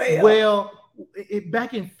say well. Well,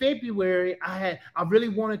 back in February, I really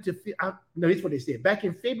wanted to. No, that's what they said. Back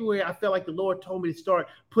in February, I felt like the Lord told me to start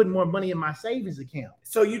putting more money in my savings account.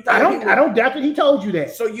 So you thought I don't doubt that He told you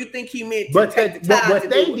that. So you think He meant to but take the tithe? What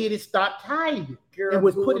they did is stop tithing and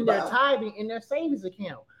was putting their tithing in their savings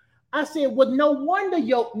account. I said, well, no wonder.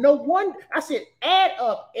 I said, add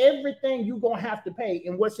up everything you're going to have to pay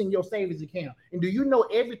and what's in your savings account. And do you know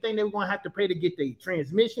everything they're going to have to pay to get the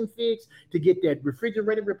transmission fixed, to get that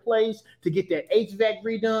refrigerator replaced, to get that HVAC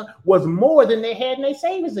redone was more than they had in their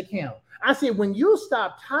savings account. I said, when you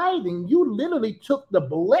stop tithing, you literally took the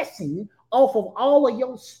blessing off of all of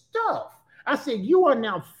your stuff. I said, you are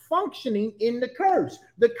now functioning in the curse.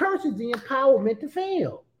 The curse is the empowerment to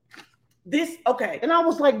fail. Okay. And I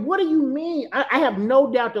was like, what do you mean? I have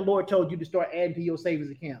no doubt the Lord told you to start adding to your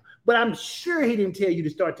savings account, but I'm sure he didn't tell you to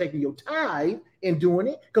start taking your tithe and doing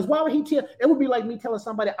it. Because why would he tell? It would be like me telling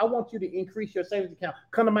somebody, I want you to increase your savings account.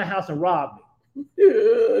 Come to my house and rob me.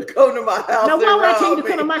 Come to my house. Now, why would I tell you to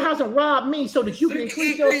come to my house and rob me so that you can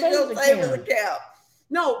increase your savings account?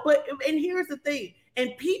 No, and here's the thing.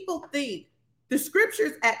 And people think the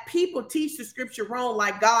scriptures people teach the scripture wrong,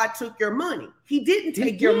 like God took your money. He didn't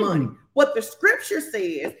take your money. What the scripture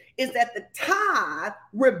says is that the tithe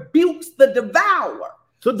rebukes the devourer.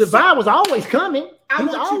 So the devourer was always coming.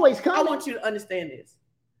 He's always coming. I want you to understand this.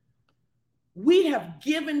 We have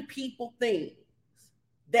given people things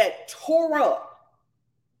that tore up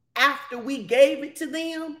after we gave it to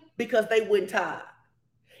them because they wouldn't tithe.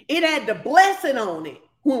 It had the blessing on it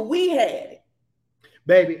when we had it.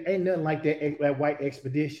 Baby, ain't nothing like that white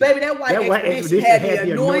expedition. Baby, that white expedition had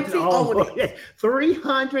the anointing on it.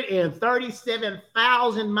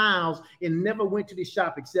 337,000 miles and never went to the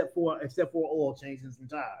shop except for oil change and some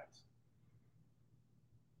tires.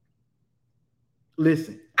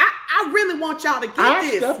 Listen. I really want y'all to get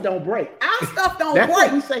this. Our stuff don't break. Our stuff don't That's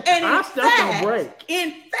break. What we say. And our stuff don't break. In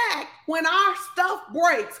fact, when our stuff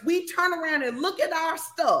breaks, we turn around and look at our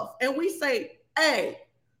stuff and we say, hey,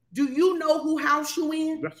 do you know who house you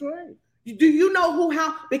in? That's right. Do you know who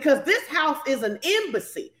house? Because this house is an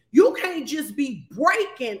embassy. You can't just be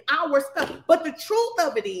breaking our stuff. But the truth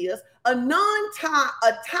of it is, a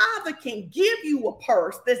tither can give you a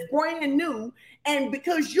purse that's brand new, and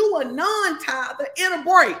because you a non-tither, it'll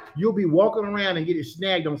break. You'll be walking around and get it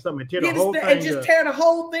snagged on something and tear the whole thing and just tear the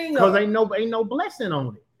whole thing up. Because ain't no blessing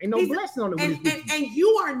on it. Ain't no blessing on it. And you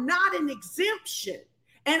are not an exemption.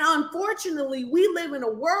 And unfortunately, we live in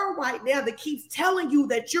a world right now that keeps telling you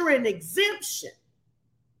that you're an exemption.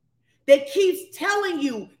 That keeps telling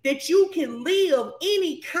you that you can live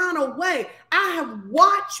any kind of way. I have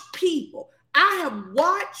watched people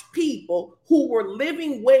who were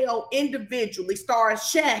living well individually start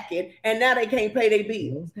shacking, and now they can't pay their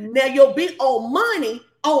bills. Mm-hmm. Now your bill on money,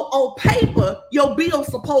 on paper, your bill's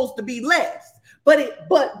supposed to be less.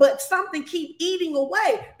 But something keep eating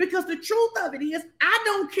away, because the truth of it is, I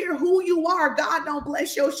don't care who you are, God don't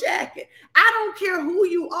bless your shacking. I don't care who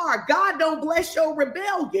you are, God don't bless your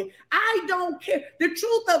rebellion. I don't care. The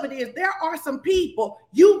truth of it is, there are some people,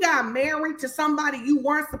 you got married to somebody you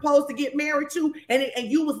weren't supposed to get married to,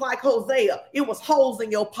 and you was like Hosea, it was holes in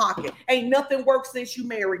your pocket. Ain't nothing worked since you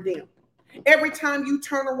married them. Every time you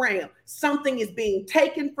turn around, something is being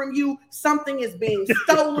taken from you. Something is being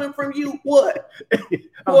stolen from you. What?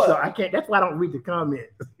 Sorry, I can't. That's why I don't read the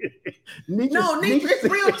comments. Nietzsche, it's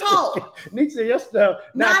real talk. Nietzsche, your stuff.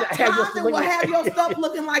 Not tithing will have your stuff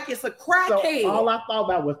looking like it's a crackhead. So all I thought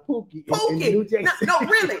about was Pookie. No,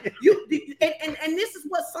 really. And this is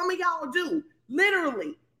what some of y'all do.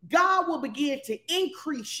 Literally, God will begin to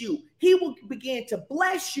increase you. He will begin to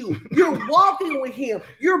bless you. You're walking with him.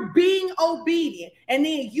 You're being obedient. And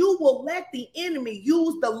then you will let the enemy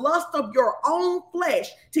use the lust of your own flesh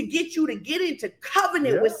to get you to get into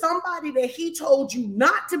covenant with somebody that he told you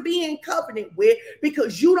not to be in covenant with,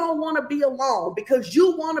 because you don't want to be alone, because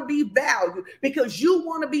you want to be valued, because you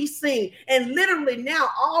want to be seen. And literally now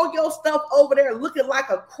all your stuff over there looking like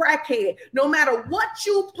a crackhead. No matter what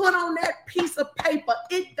you put on that piece of paper,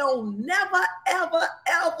 it don't never, ever,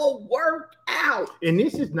 ever work out. And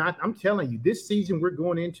this is not, I'm telling you, this season we're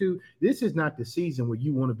going into, this is not the season where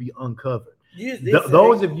you want to be uncovered.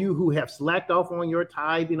 Those of you who have slacked off on your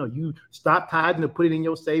tithing, or you stopped tithing to put it in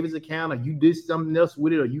your savings account, or you did something else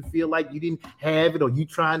with it, or you feel like you didn't have it, or you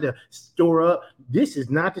trying to store up, this is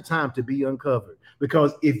not the time to be uncovered.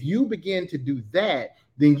 Because if you begin to do that,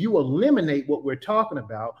 then you eliminate what we're talking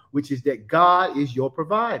about, which is that God is your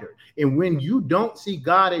provider. And when you don't see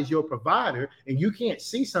God as your provider, and you can't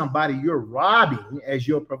see somebody you're robbing as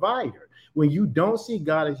your provider, when you don't see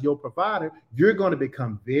God as your provider, you're going to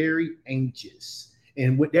become very anxious.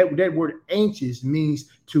 And what that word anxious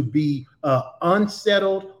means to be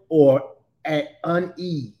unsettled or at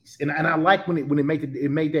unease. And I like when it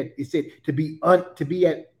said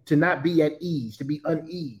to not be at ease, to be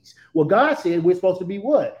unease. Well, God said we're supposed to be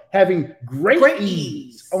what? Having great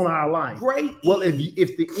ease on our life. Well,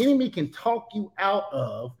 if the enemy can talk you out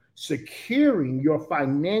of securing your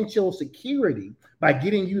financial security by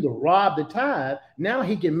getting you to rob the tithe, now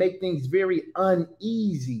he can make things very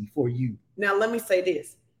uneasy for you. Now, let me say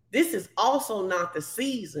this. This is also not the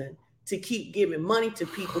season to keep giving money to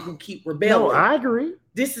people who keep rebelling. No, I agree.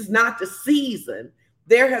 This is not the season.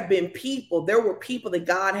 There were people that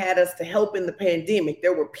God had us to help in the pandemic.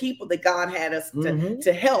 There were people that God had us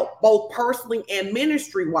to help, both personally and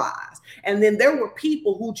ministry-wise. And then there were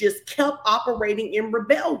people who just kept operating in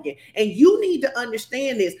rebellion. And you need to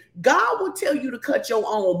understand this. God will tell you to cut your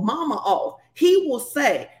own mama off. He will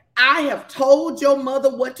say, I have told your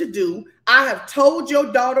mother what to do. I have told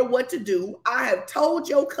your daughter what to do. I have told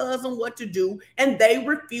your cousin what to do, and they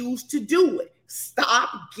refuse to do it. Stop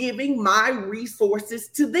giving my resources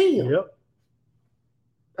to them. Yep.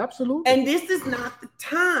 Absolutely. And this is not the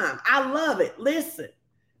time. I love it. Listen,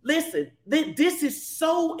 this is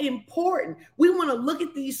so important. We want to look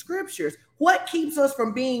at these scriptures. What keeps us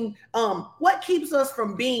from being and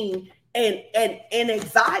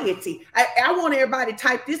anxiety? I want everybody to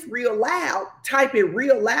type this real loud. Type it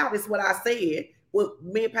real loud is what I said. When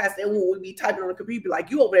me and Pastor, when we be typing on the computer,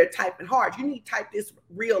 like you over there typing hard, you need to type this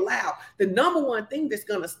real loud. The number one thing that's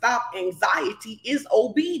going to stop anxiety is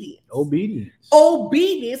obedience.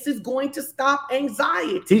 Obedience is going to stop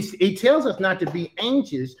anxiety. He tells us not to be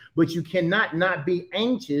anxious, but you cannot not be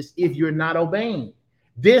anxious if you're not obeying.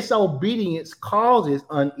 Disobedience causes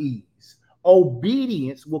unease.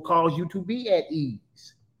 Obedience will cause you to be at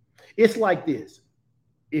ease. It's like this.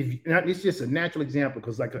 It's just a natural example,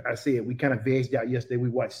 because like I said, we kind of vegged out yesterday. We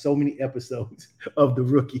watched so many episodes of The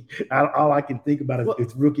Rookie. All I can think about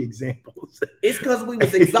is rookie examples. It's because we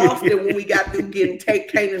was exhausted when we got through getting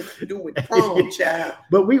Canaan to do with prom, child.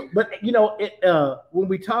 But when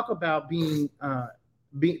we talk about being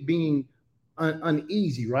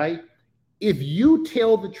uneasy, right? If you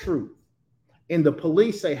tell the truth and the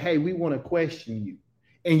police say, hey, we want to question you,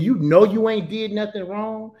 and you know you ain't did nothing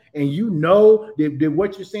wrong, and you know that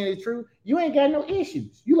what you're saying is true, you ain't got no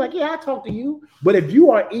issues. You like, yeah, I talk to you. But if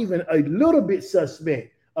you are even a little bit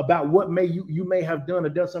suspect about what you may have done or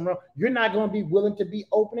done something wrong, you're not going to be willing to be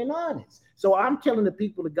open and honest. So I'm telling the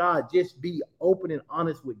people of God, just be open and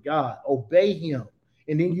honest with God. Obey Him,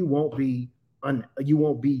 and then you won't be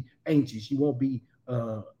anxious. You won't be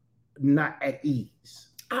not at ease.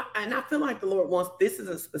 And I feel like the Lord wants, this is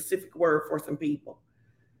a specific word for some people.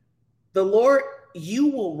 The Lord, you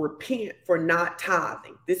will repent for not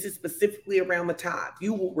tithing. This is specifically around the tithe.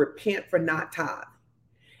 You will repent for not tithing.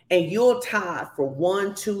 And you'll tithe for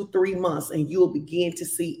 1, 2, 3 months, and you'll begin to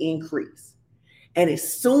see increase. And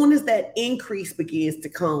as soon as that increase begins to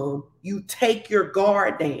come, you take your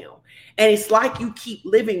guard down. And it's like you keep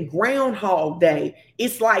living Groundhog Day.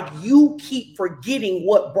 It's like you keep forgetting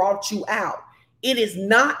what brought you out. It is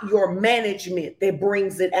not your management that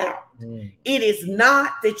brings it out. It is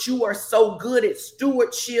not that you are so good at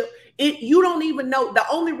stewardship. You don't even know. The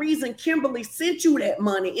only reason Kimberly sent you that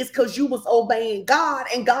money is because you was obeying God,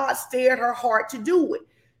 and God stirred her heart to do it.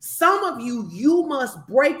 Some of you must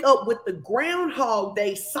break up with the Groundhog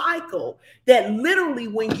Day cycle that literally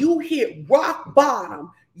when you hit rock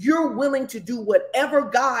bottom, you're willing to do whatever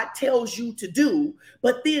God tells you to do.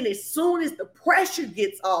 But then as soon as the pressure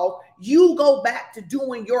gets off, you go back to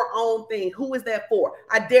doing your own thing. Who is that for?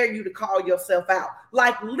 I dare you to call yourself out.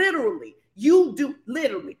 Like literally, you do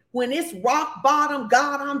literally when it's rock bottom,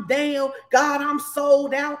 God, I'm down. God, I'm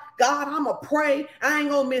sold out. God, I'm a pray. I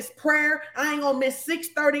ain't gonna miss prayer. I ain't gonna miss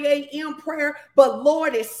 6:30 a.m. prayer. But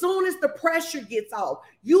Lord, as soon as the pressure gets off,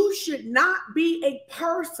 you should not be a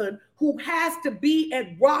person who has to be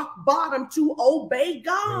at rock bottom to obey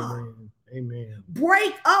God. Amen.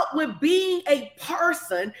 Break up with being a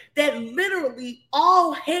person that literally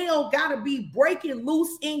all hell got to be breaking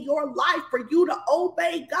loose in your life for you to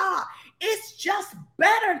obey God. It's just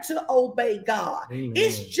better to obey God. Amen.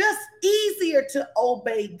 It's just easier to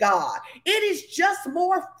obey God. It is just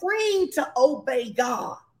more freeing to obey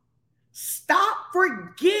God. Stop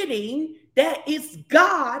forgetting that it's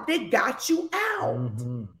God that got you out.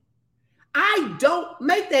 Mm-hmm. I don't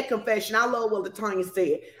make that confession. I love what LaTanya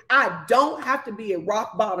said. I don't have to be at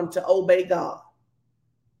rock bottom to obey God.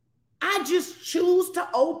 I just choose to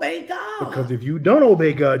obey God. Because if you don't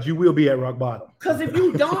obey God, you will be at rock bottom. Because if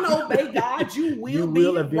you don't obey God, you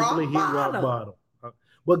will eventually hit rock bottom.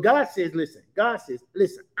 But God says, listen,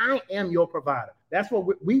 I am your provider. That's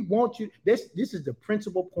what we want you. This is the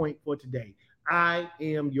principal point for today. I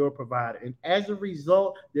am your provider. And as a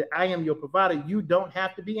result that I am your provider, you don't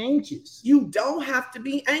have to be anxious. You don't have to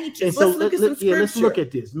be anxious. And so let's look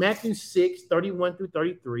at this. Matthew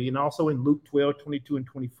 6:31-33, and also in Luke 12:22 and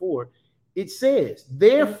 24, it says,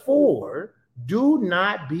 therefore, do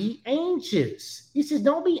not be anxious. He says,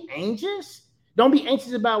 don't be anxious. Don't be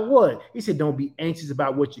anxious about what? He said, don't be anxious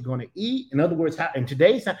about what you're going to eat. In other words, in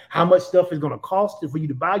today's time, how much stuff is going to cost for you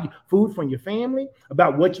to buy food from your family,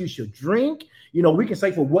 about what you should drink. You know, we can say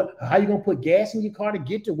how you going to put gas in your car to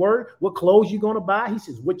get to work, what clothes you're going to buy. He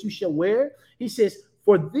says, what you shall wear. He says,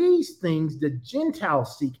 for these things the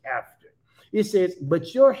Gentiles seek after. It says,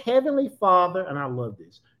 but your heavenly Father, and I love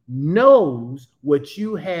this, knows what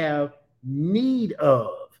you have need of.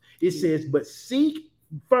 It says, but seek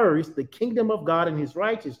first the kingdom of God and his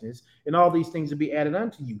righteousness, and all these things will be added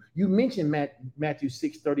unto you. You mentioned Matthew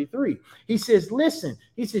 6:33. He says, listen,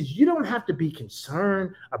 he says, you don't have to be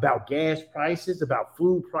concerned about gas prices, about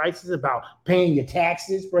food prices, about paying your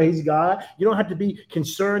taxes, praise God. You don't have to be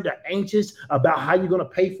concerned or anxious about how you're going to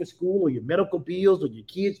pay for school or your medical bills or your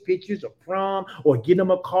kids' pictures or prom or getting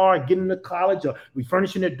them a car, getting them to college or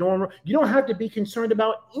refurnishing their dorm room. You don't have to be concerned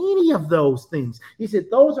about any of those things. He said,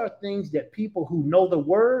 those are things that people who know the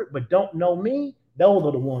word but don't know me, those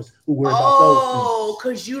are the ones who worry about those things. Oh,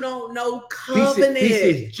 because you don't know covenant. He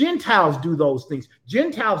says Gentiles do those things.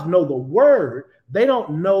 Gentiles know the word. They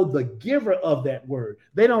don't know the giver of that word.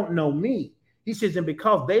 They don't know me. He says, and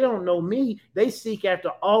because they don't know me, they seek after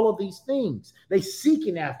all of these things. They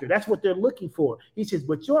seeking after. That's what they're looking for. He says,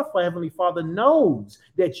 but your heavenly Father knows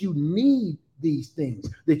that you need these things,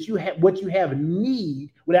 that you have what you have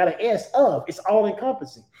need without an S of. It's all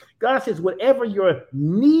encompassing. God says, whatever your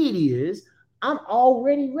need is, I'm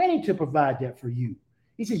already ready to provide that for you.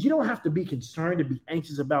 He says, you don't have to be concerned to be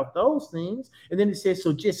anxious about those things. And then it says,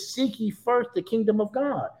 so just seek ye first the kingdom of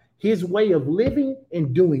God, his way of living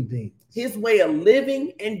and doing things. His way of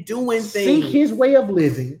living and doing things. Seek his way of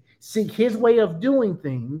living, seek his way of doing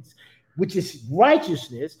things, which is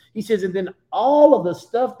righteousness. He says, and then all of the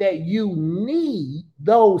stuff that you need,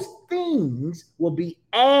 those things will be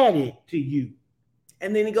added to you.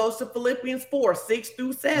 And then he goes to Philippians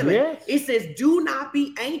 4:6-7. Yes. It says, do not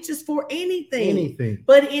be anxious for anything.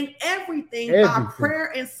 But in everything, by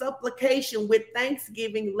prayer and supplication with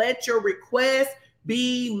thanksgiving, let your requests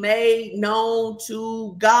be made known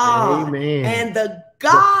to God. Amen. And the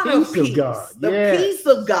God of peace, the peace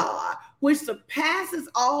of God, which surpasses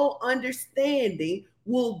all understanding,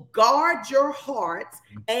 will guard your hearts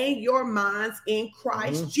and your minds in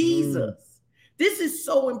Christ Jesus. This is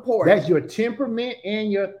so important. That's your temperament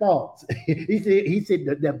and your thoughts. He said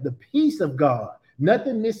that the peace of God,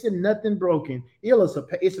 nothing missing, nothing broken,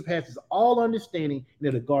 it surpasses all understanding, and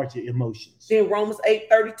it'll guard your emotions. In Romans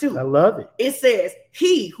 8:32. I love it. It says,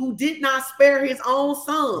 he who did not spare his own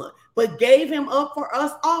son, but gave him up for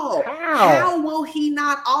us all. How will he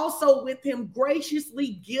not also with him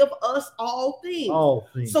graciously give us all things? All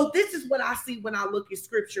things. So this is what I see when I look at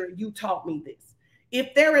scripture, and you taught me this.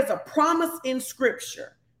 If there is a promise in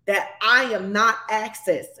scripture that I am not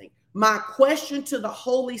accessing, my question to the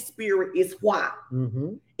Holy Spirit is why?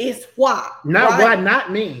 It's why. Not right? Why not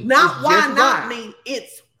me. Not why not me.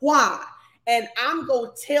 It's why. And I'm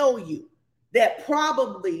going to tell you that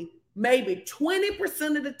probably maybe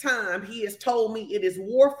 20% of the time he has told me it is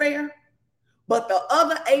warfare, but the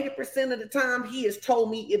other 80% of the time he has told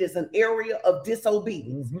me it is an area of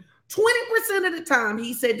disobedience. 20% of the time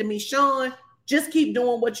he said to me, Sean, just keep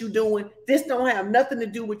doing what you're doing. This don't have nothing to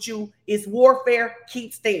do with you. It's warfare.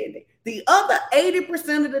 Keep standing. The other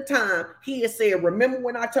 80% of the time, he has said, remember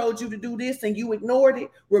when I told you to do this and you ignored it?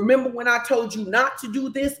 Remember when I told you not to do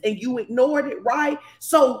this and you ignored it, right?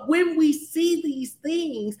 So when we see these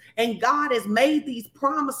things and God has made these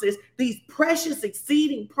promises, these precious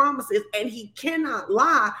exceeding promises, and he cannot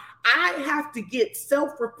lie, I have to get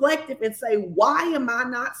self-reflective and say, why am I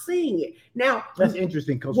not seeing it? Now, that's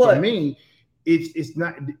interesting because for me, it's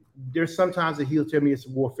not, there's sometimes that he'll tell me it's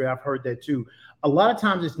warfare. I've heard that too. A lot of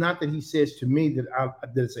times it's not that he says to me that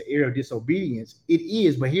it's an area of disobedience. It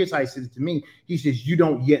is, but here's how he says it to me. He says, you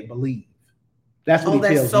don't yet believe. That's what he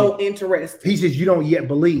tells me. That's so interesting. He says, you don't yet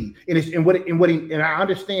believe. And I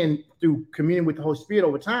understand through communing with the Holy Spirit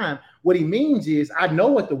over time, what he means is I know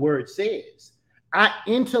what the word says. I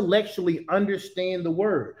intellectually understand the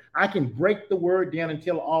word. I can break the word down and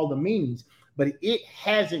tell all the meanings, but it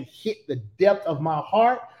hasn't hit the depth of my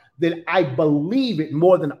heart that I believe it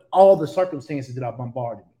more than all the circumstances that are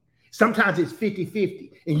bombarded me. Sometimes it's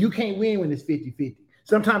 50-50, and you can't win when it's 50-50.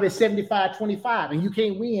 Sometimes it's 75-25, and you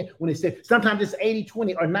can't win when it's sometimes it's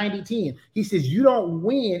 80-20 or 90-10. He says you don't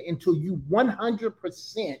win until you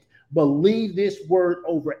 100% believe this word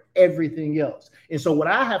over everything else. And so what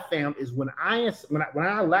I have found is when I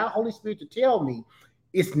allow Holy Spirit to tell me,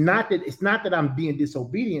 it's not that I'm being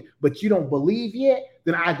disobedient, but you don't believe yet,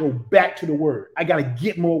 then I go back to the word. I got to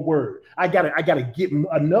get more word. I got to get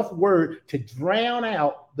enough word to drown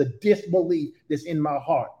out the disbelief that's in my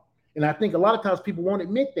heart. And I think a lot of times people won't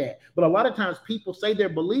admit that. But a lot of times people say they're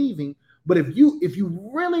believing. But if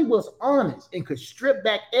you really was honest and could strip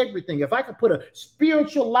back everything, if I could put a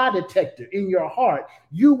spiritual lie detector in your heart,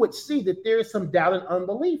 you would see that there is some doubt and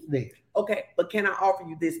unbelief there. Okay, but can I offer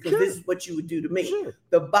you this? Because this is what you would do to me. Sure.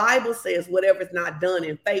 The Bible says whatever's not done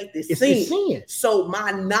in faith is sin. So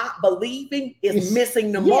my not believing is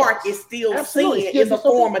missing the mark. It's still sin. It's a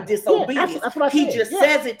form of disobedience. That's what I said. He just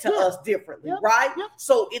says it to us differently, right?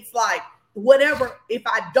 So it's like, whatever, if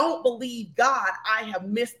I don't believe God, I have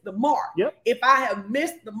missed the mark. If I have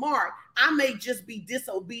missed the mark, I may just be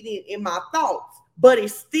disobedient in my thoughts, but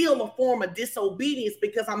it's still a form of disobedience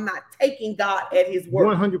because I'm not taking God at his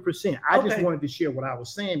word. 100%. I just wanted to share what I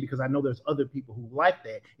was saying because I know there's other people who like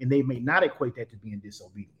that and they may not equate that to being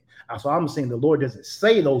disobedient. So I'm saying the Lord doesn't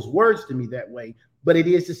say those words to me that way, but it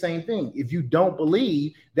is the same thing. If you don't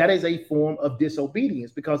believe, that is a form of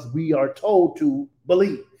disobedience because we are told to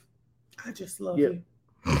believe. I just love you.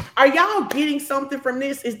 Are y'all getting something from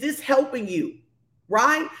this? Is this helping you?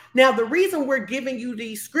 Right? Now, the reason we're giving you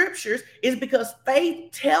these scriptures is because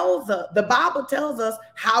faith tells us, the Bible tells us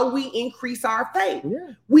how we increase our faith.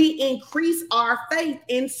 We increase our faith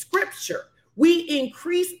in scripture. We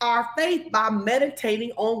increase our faith by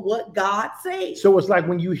meditating on what God says. So it's like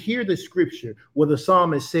when you hear the scripture where the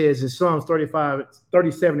psalmist says in Psalms 35,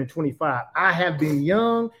 37 and 25, I have been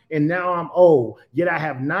young and now I'm old, yet I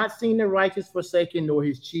have not seen the righteous forsaken, nor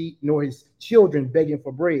his children begging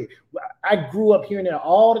for bread. I grew up hearing that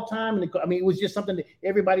all the time. And it was just something that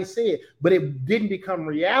everybody said, but it didn't become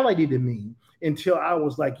reality to me until I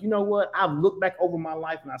was like, you know what? I looked back over my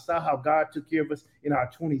life and I saw how God took care of us in our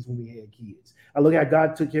 20s when we had kids. I look at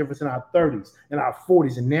God took care of us in our 30s, in our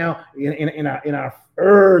 40s, and now in our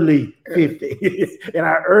early 50s, in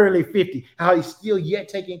our early 50s, how he's still yet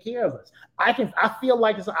taking care of us. I feel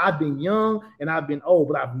like I've been young and I've been old,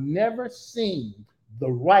 but I've never seen the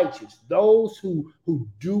righteous, those who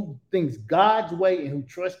do things God's way and who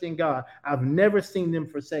trust in God. I've never seen them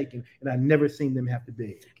forsaken, and I've never seen them have to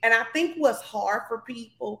beg. And I think what's hard for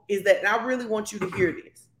people is that, and I really want you to hear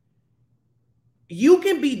this, you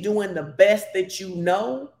can be doing the best that you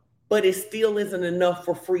know, but it still isn't enough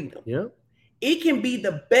for freedom. It can be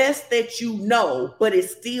the best that you know, but it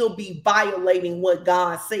still be violating what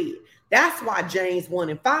God said. That's why James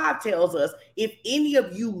 1:5 tells us, if any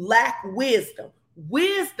of you lack wisdom,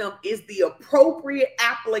 wisdom is the appropriate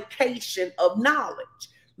application of knowledge.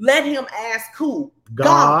 Let him ask who?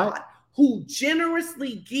 God, who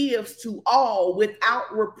generously gives to all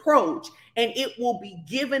without reproach, and it will be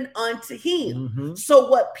given unto him. So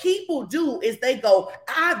what people do is they go,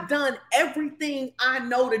 I've done everything I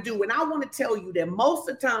know to do. And I want to tell you that most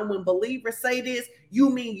of the time when believers say this, you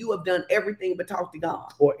mean you have done everything but talk to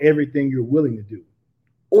God. Or everything you're willing to do.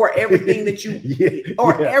 Or everything that you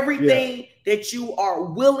everything that you are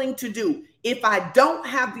willing to do. If I don't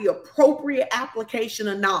have the appropriate application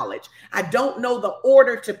of knowledge, I don't know the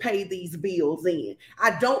order to pay these bills in,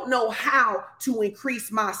 I don't know how to increase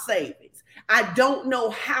my savings, I don't know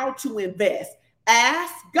how to invest,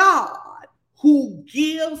 ask God, who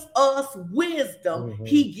gives us wisdom.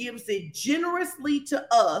 He gives it generously to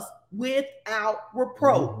us without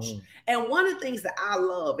reproach. And one of the things that I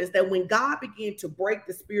love is that when God began to break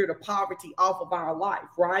the spirit of poverty off of our life,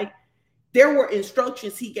 right? There were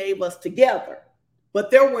instructions he gave us together, but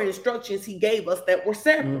there were instructions he gave us that were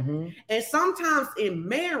separate. And sometimes in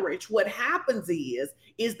marriage, what happens is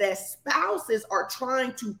that spouses are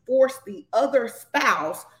trying to force the other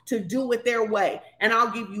spouse to do it their way. And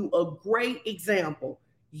I'll give you a great example.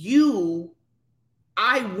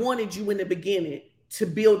 I wanted you in the beginning to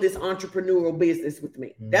build this entrepreneurial business with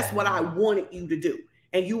me. That's what I wanted you to do.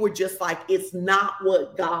 And you were just like, it's not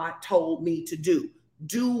what God told me to do.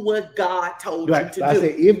 Do what God told you to do. I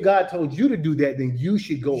said, if God told you to do that, then you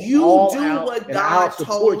should go you all do out what and God I'll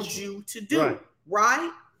told support you to do.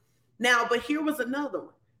 Right? Now, but here was another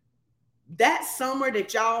one. That summer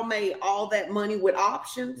that y'all made all that money with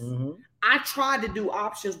options, I tried to do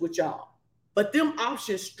options with y'all, but them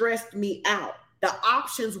options stressed me out. The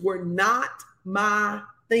options were not my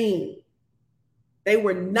thing. They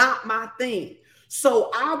were not my thing.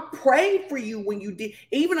 So I prayed for you when you did.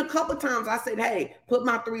 Even a couple of times I said, hey, put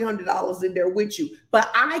my $300 in there with you.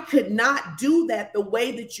 But I could not do that the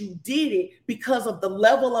way that you did it because of the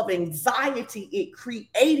level of anxiety it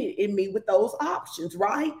created in me with those options,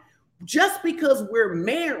 right? Just because we're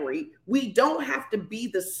married, we don't have to be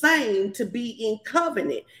the same to be in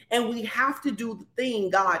covenant. And we have to do the thing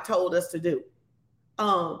God told us to do.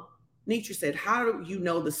 Nietzsche said, how do you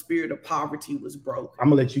know the spirit of poverty was broken? I'm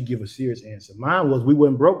gonna let you give a serious answer. Mine was we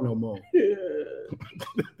weren't broke no more.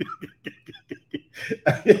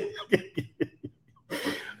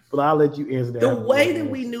 But I'll let you answer that. The way that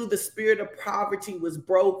we knew the spirit of poverty was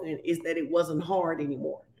broken is that it wasn't hard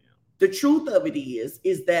anymore. The truth of it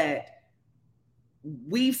is that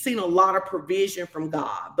we've seen a lot of provision from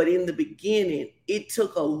God, but in the beginning, it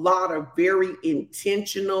took a lot of very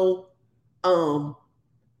intentional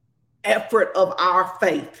effort of our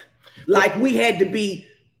faith. Like we had to be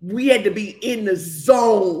in the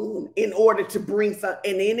zone in order to bring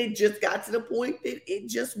something, and then it just got to the point that it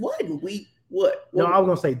just wasn't. No, I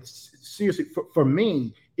was gonna say seriously, for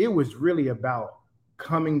me, it was really about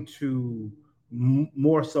coming to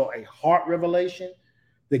more so a heart revelation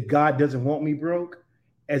that God doesn't want me broke,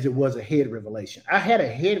 as it was a head revelation. I had a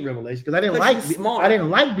head revelation because I didn't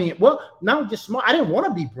like being, well, not just smart. I didn't want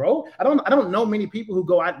to be broke. I don't know many people who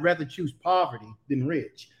go, I'd rather choose poverty than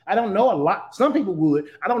rich. I don't know a lot. Some people would.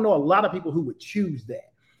 I don't know a lot of people who would choose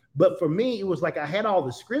that. But for me, it was like I had all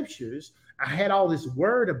the scriptures. I had all this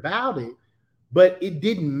word about it, but it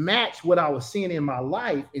didn't match what I was seeing in my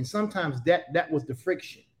life. And sometimes that was the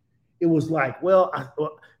friction. It was like, well,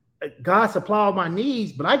 God supplied my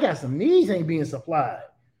needs, but I got some needs ain't being supplied.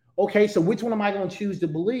 Okay, so which one am I going to choose to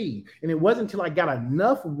believe? And it wasn't until I got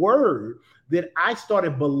enough word that I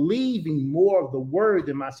started believing more of the word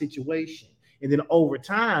than my situation. And then over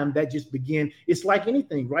time, that just began. It's like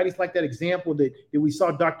anything, right? It's like that example that we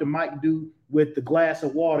saw Dr. Mike do with the glass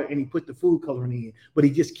of water, and he put the food coloring in, but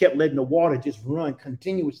he just kept letting the water just run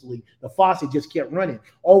continuously. The faucet just kept running.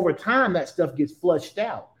 Over time, that stuff gets flushed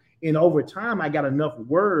out. And over time, I got enough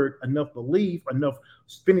word, enough belief, enough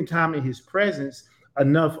spending time in his presence,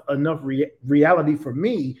 enough reality for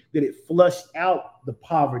me that it flushed out the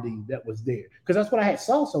poverty that was there. Because that's what I had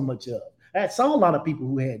saw so much of. I saw a lot of people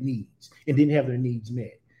who had needs and didn't have their needs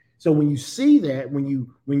met. So when you see that, when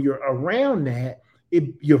you're around that,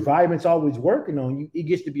 your environment's always working on you. It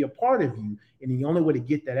gets to be a part of you. And the only way to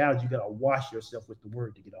get that out is you got to wash yourself with the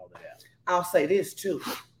word to get all that out. I'll say this too.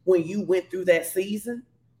 When you went through that season,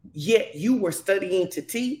 yet you were studying to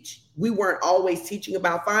teach. We weren't always teaching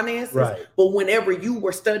about finances, right. But whenever you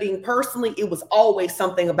were studying personally, it was always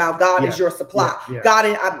something about God is your supply. Yeah. God,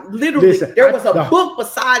 there was a book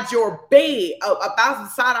beside your bed, about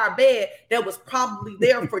beside our bed, that was probably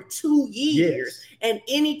there for 2 years. Yes. And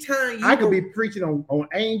anytime I could be preaching on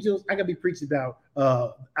angels, I could be preaching about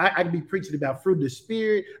I could be preaching about fruit of the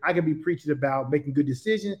spirit, I could be preaching about making good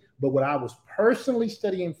decisions, but what I was personally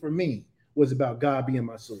studying for me was about God being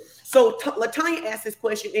my source. So Latanya asked this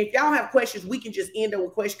question. If y'all have questions, we can just end up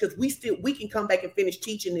with questions because we can come back and finish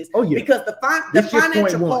teaching this. Oh, yeah. Because the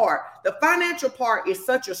financial part is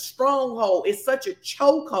such a stronghold, it's such a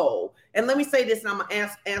chokehold. And let me say this, and I'm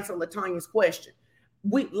gonna answer Latanya's question.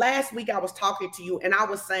 Last week I was talking to you, and I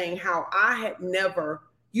was saying how I had never,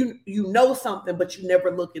 you know something, but you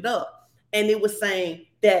never look it up. And it was saying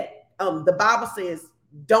that the Bible says,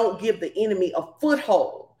 don't give the enemy a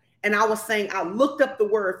foothold. And I was saying, I looked up the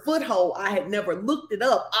word foothold. I had never looked it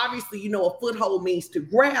up. Obviously, a foothold means to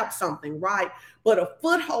grab something, right? But a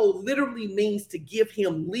foothold literally means to give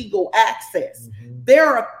him legal access. Mm-hmm. There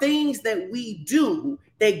are things that we do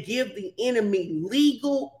that give the enemy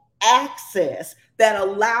legal access that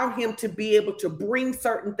allow him to be able to bring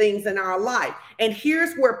certain things in our life. And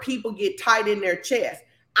here's where people get tight in their chest.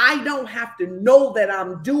 I don't have to know that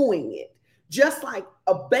I'm doing it. Just like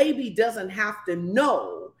a baby doesn't have to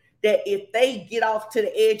know that if they get off to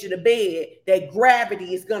the edge of the bed, that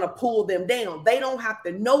gravity is going to pull them down. They don't have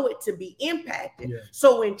to know it to be impacted. Yeah.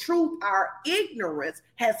 So in truth, our ignorance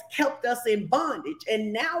has kept us in bondage.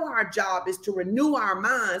 And now our job is to renew our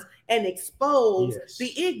minds and expose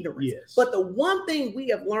the ignorance. Yes. But the one thing we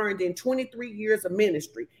have learned in 23 years of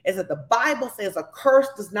ministry is that the Bible says a curse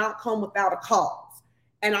does not come without a cause.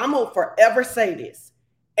 And I'm going to forever say this.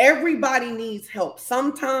 Everybody needs help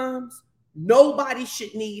sometimes. Nobody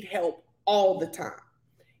should need help all the time.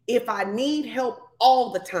 If I need help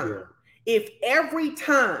all the time, if every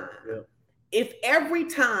time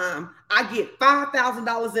I get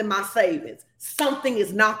 $5,000 in my savings, something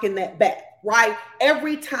is knocking that back, right?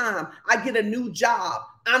 Every time I get a new job,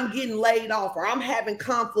 I'm getting laid off or I'm having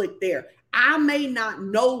conflict there. I may not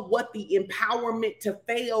know what the empowerment to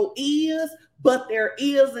fail is, but there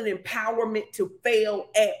is an empowerment to fail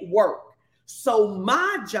at work. So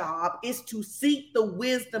my job is to seek the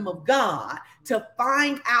wisdom of God to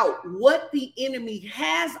find out what the enemy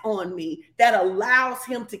has on me that allows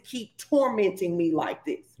him to keep tormenting me like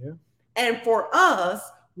this. Yeah. And for us,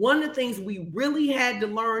 one of the things we really had to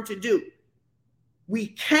learn to do, we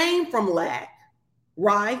came from lack,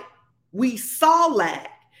 right? We saw lack.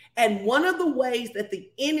 And one of the ways that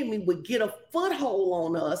the enemy would get a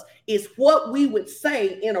foothold on us is what we would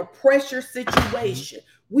say in a pressure situation.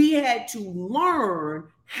 We had to learn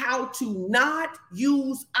how to not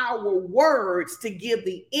use our words to give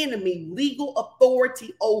the enemy legal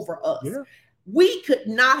authority over us. Yeah. We could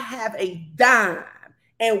not have a dime,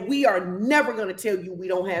 and we are never going to tell you we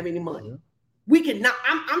don't have any money. Yeah. We could not,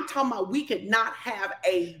 I'm talking about we could not have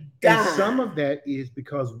a dime. And some of that is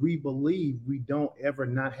because we believe we don't ever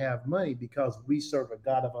not have money because we serve a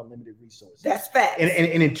God of unlimited resources. That's fact.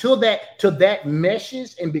 And until that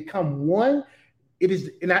meshes and become one, it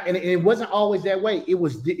is, and it wasn't always that way. It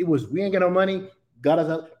was we ain't got no money, God is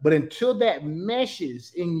up. But until that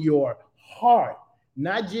meshes in your heart,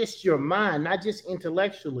 not just your mind, not just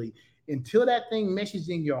intellectually, until that thing meshes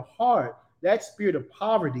in your heart, that spirit of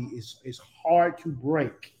poverty is hard to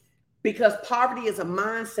break. Because poverty is a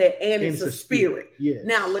mindset and it's a spirit. Yes.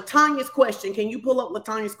 Now, LaTanya's question, can you pull up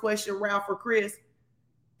LaTanya's question, Ralph or Chris?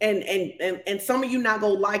 And some of you not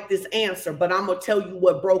gonna like this answer, but I'm gonna tell you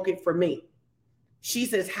what broke it for me. She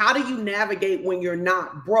says, how do you navigate when you're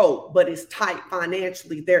not broke, but it's tight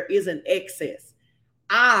financially? There is an excess.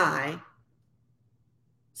 I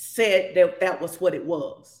said that was what it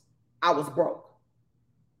was. I was broke.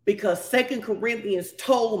 Because 2 Corinthians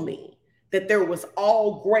told me that there was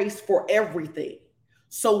all grace for everything.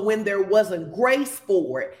 So when there wasn't grace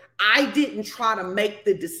for it, I didn't try to make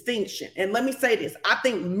the distinction. And let me say this, I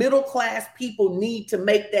think middle class people need to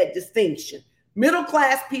make that distinction. Middle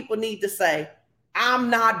class people need to say, I'm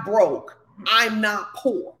not broke, I'm not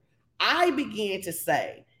poor. I began to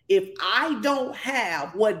say, if I don't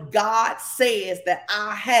have what God says that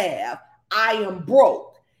I have, I am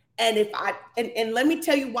broke. And if and let me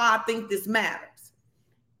tell you why I think this matters.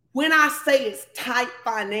 When I say it's tight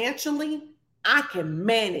financially, I can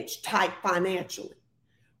manage tight financially.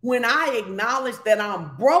 When I acknowledge that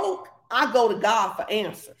I'm broke, I go to God for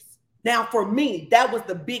answers. Now, for me, that was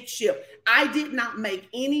the big shift. I did not make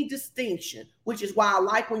any distinction, which is why I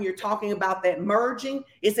like when you're talking about that merging.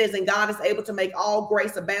 It says, and God is able to make all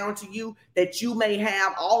grace abound to you, that you may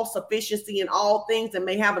have all sufficiency in all things and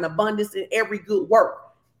may have an abundance in every good work.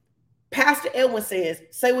 Pastor Edwin says,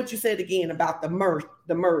 say what you said again about the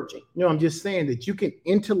merging. No, I'm just saying that you can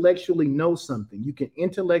intellectually know something. You can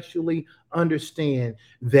intellectually understand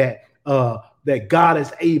that that God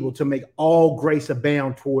is able to make all grace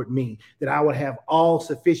abound toward me, that I would have all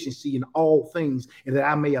sufficiency in all things, and that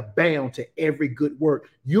I may abound to every good work.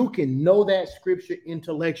 You can know that scripture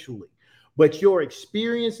intellectually, but your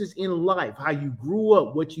experiences in life, how you grew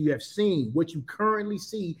up, what you have seen, what you currently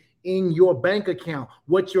see in your bank account,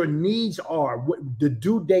 what your needs are, what the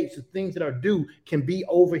due dates of things that are due can be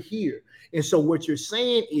over here. And so what you're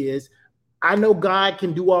saying is, I know God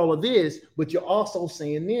can do all of this, but you're also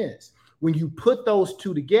saying this. When you put those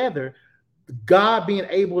two together, God being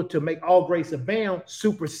able to make all grace abound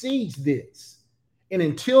supersedes this. And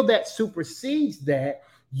until that supersedes that,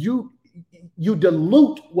 you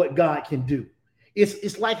dilute what God can do.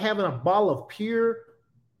 It's like having a bottle of pure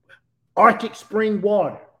Arctic Spring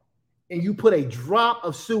water, and you put a drop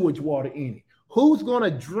of sewage water in it. Who's going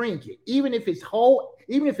to drink it? Even if it's whole,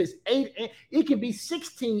 even if it's 8, it can be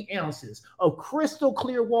 16 ounces of crystal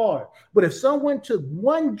clear water. But if someone took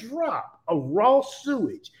one drop of raw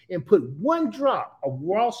sewage and put one drop of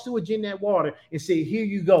raw sewage in that water and said, here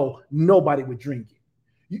you go, nobody would drink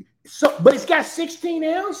it. But it's got 16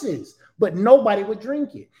 ounces, but nobody would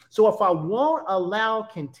drink it. So if I won't allow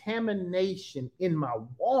contamination in my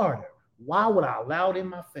water, why would I allow it in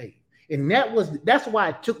my faith? And that's why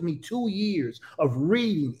it took me 2 years of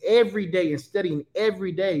reading every day and studying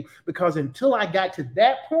every day, because until I got to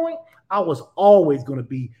that point, I was always going to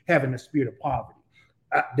be having a spirit of poverty.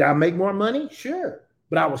 Did I make more money? Sure.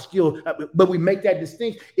 But I was still, but we make that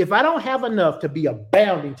distinction. If I don't have enough to be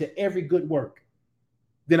abounding to every good work,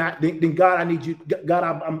 then God, I need you.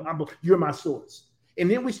 God, you're my source.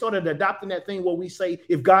 And then we started adopting that thing where we say,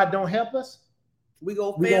 if God don't help us, we're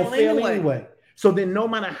going to fail anyway. So then no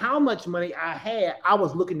matter how much money I had, I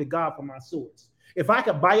was looking to God for my source. If I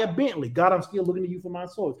could buy a Bentley, God, I'm still looking to you for my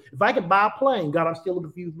source. If I could buy a plane, God, I'm still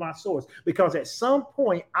looking for you for my source. Because at some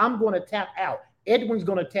point, I'm going to tap out. Edwin's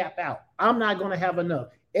going to tap out. I'm not going to have enough.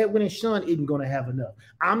 Edwin and Sean isn't going to have enough.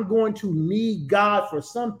 I'm going to need God for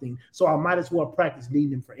something, so I might as well practice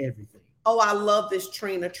needing him for everything. Oh, I love this,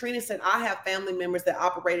 Trina. Trina said, I have family members that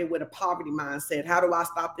operated with a poverty mindset. How do I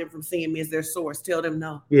stop them from seeing me as their source? Tell them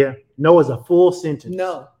no. Yeah. No is a full sentence.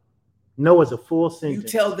 No. No is a full sentence. You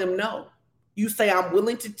tell them no. You say, I'm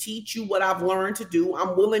willing to teach you what I've learned to do.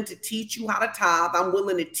 I'm willing to teach you how to tithe. I'm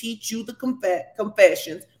willing to teach you the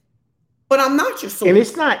confessions. but I'm not your source. And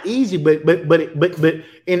it's not easy, but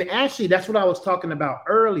and actually that's what I was talking about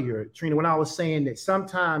earlier, Trina, when I was saying that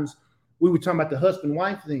sometimes we were talking about the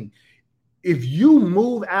husband-wife thing. If you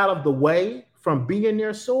move out of the way from being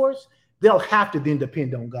their source, they'll have to then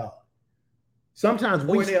depend on God. Sometimes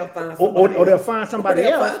they'll find somebody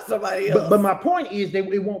else. But my point is that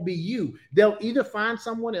it won't be you. They'll either find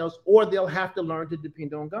someone else or they'll have to learn to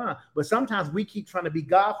depend on God. But sometimes we keep trying to be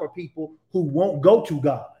God for people who won't go to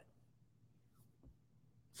God.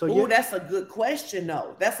 So that's a good question,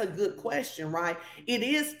 though. That's a good question, right? It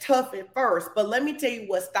is tough at first, but let me tell you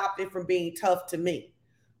what stopped it from being tough to me.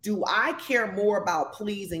 Do I care more about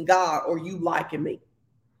pleasing God or you liking me?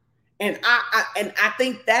 And I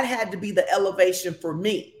think that had to be the elevation for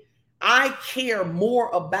me. I care more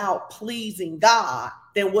about pleasing God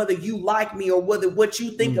than whether you like me or whether what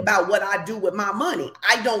you think about what I do with my money.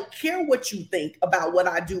 I don't care what you think about what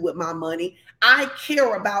I do with my money. I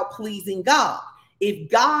care about pleasing God.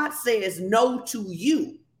 If God says no to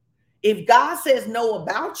you, if God says no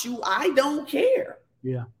about you, I don't care.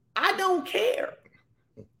 Yeah. I don't care.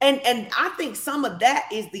 And I think some of that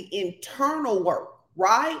is the internal work,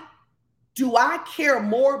 right? Do I care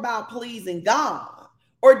more about pleasing God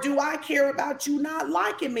or do I care about you not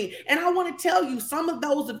liking me? And I want to tell you, some of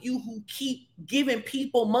those of you who keep giving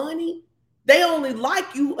people money, they only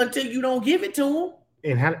like you until you don't give it to them.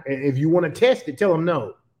 And if you want to test it, tell them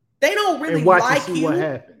no. They don't really like you. What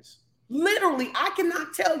happens. Literally, I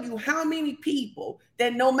cannot tell you how many people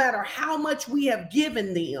that no matter how much we have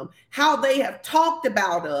given them, how they have talked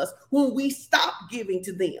about us when we stop giving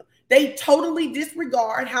to them. They totally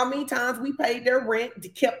disregard how many times we paid their rent,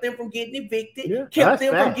 kept them from getting evicted, kept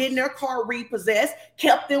them from getting their car repossessed,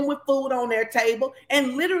 kept them with food on their table.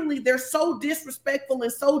 And literally, they're so disrespectful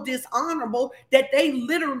and so dishonorable that they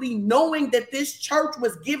literally, knowing that this church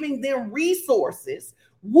was giving them resources,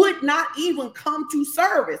 would not even come to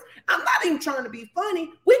service. I'm not even trying to be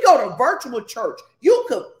funny. We go to virtual church. You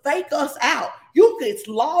could fake us out. You could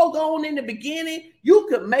log on in the beginning. You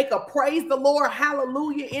could make a praise the Lord,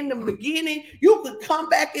 hallelujah in the beginning. You could come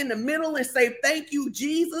back in the middle and say, thank you,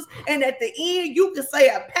 Jesus. And at the end, you could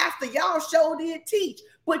say, Pastor, y'all sure did teach.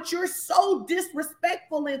 But you're so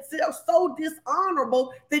disrespectful and so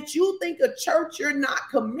dishonorable that you think a church you're not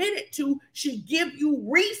committed to should give you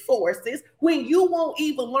resources when you won't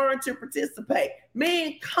even learn to participate.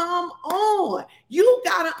 Man, come on. You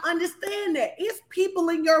got to understand that it's people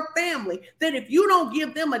in your family that if you don't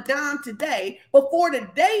give them a dime today, before the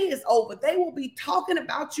day is over, they will be talking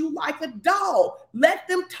about you like a dog. Let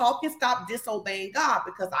them talk and stop disobeying God,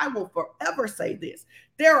 because I will forever say this.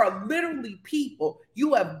 There are literally people,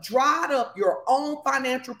 you have dried up your own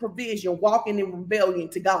financial provision walking in rebellion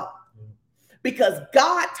to God. Because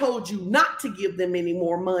God told you not to give them any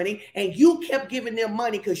more money, and you kept giving them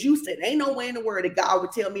money because you said, ain't no way in the world that God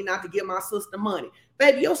would tell me not to give my sister money.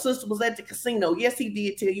 Baby, your sister was at the casino. Yes, he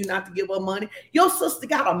did tell you not to give her money. Your sister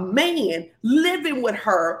got a man living with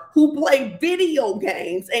her who played video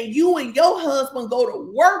games, and you and your husband go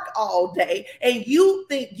to work all day, and you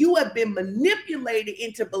think you have been manipulated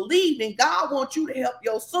into believing God wants you to help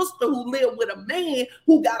your sister who lived with a man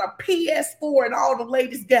who got a PS4 and all the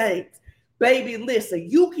latest games. Baby, listen,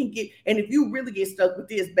 you can get, and if you really get stuck with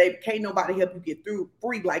this, baby, can't nobody help you get through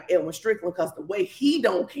free like Edwin Strickland, because the way he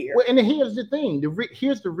don't care. Well, and here's the thing.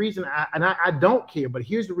 Here's the reason I don't care, but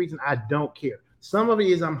here's the reason I don't care. Some of it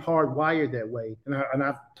is I'm hardwired that way, and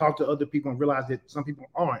I've talked to other people and realized that some people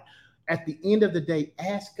aren't. At the end of the day,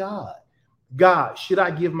 ask God. God, should I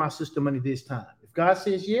give my sister money this time? God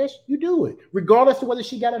says yes, you do it, regardless of whether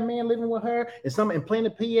she got a man living with her and playing the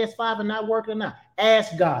PS5 and not working or not.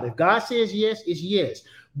 Ask God. If God says yes, it's yes.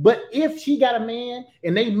 But if she got a man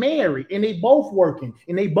and they married and they both working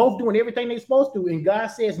and they both doing everything they're supposed to, and God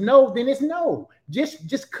says no, then it's no.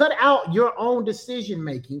 Just cut out your own decision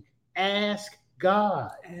making. Ask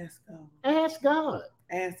God. Ask God. Ask God.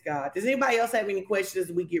 Ask God. Does anybody else have any questions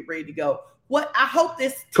as we get ready to go? What I hope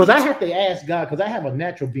this, because I have to ask God, because I have a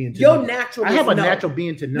natural being to your know. Natural. I have a natural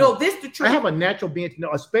being to know. No, this the truth. I have a natural being to know,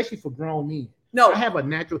 especially for grown men. No, I have a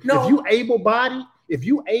natural. No. If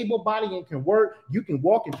you able-bodied and can work, you can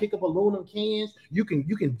walk and pick up aluminum cans. You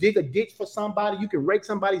can dig a ditch for somebody. You can rake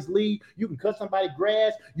somebody's leaf. You can cut somebody's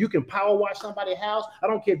grass. You can power wash somebody's house. I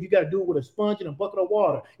don't care if you got to do it with a sponge and a bucket of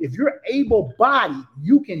water. If you're able-bodied,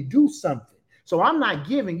 you can do something. So I'm not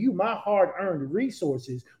giving you my hard-earned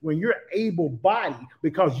resources when you're able-bodied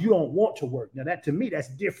because you don't want to work. Now that, to me, that's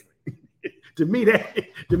different. to me,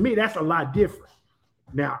 that's a lot different.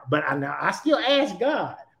 Now, but I still ask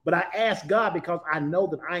God, but I ask God because I know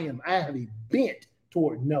that I have a bent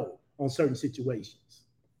toward no on certain situations.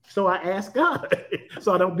 So I ask God.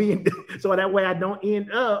 So I don't be in, so that way I don't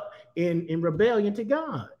end up in rebellion to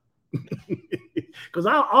God. Because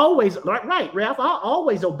I'll always, right, Ralph, I'll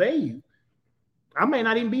always obey you. I may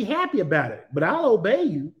not even be happy about it, but I'll obey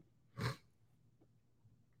you.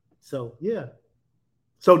 So yeah.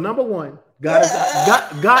 So number one, God is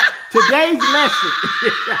God today's lesson.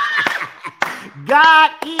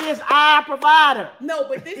 God is our provider. No,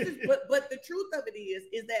 but this is but the truth of it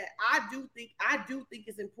is that I do think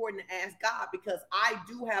it's important to ask God, because I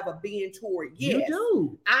do have a bend toward yes. You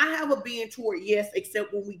do. I have a bend toward yes,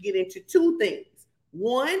 except when we get into two things.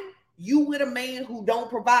 One, you with a man who don't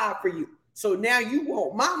provide for you. So now you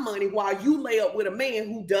want my money while you lay up with a man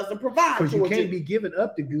who doesn't provide. Because you can't be giving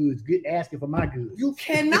up the goods, asking for my goods. You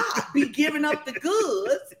cannot be giving up the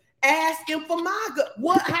goods, asking for my good.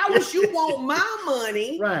 What? How is you want my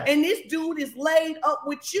money? Right. And this dude is laid up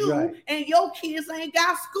with you, right. and your kids ain't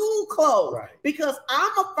got school clothes. Right. Because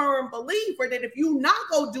I'm a firm believer that if you not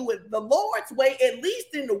go do it the Lord's way, at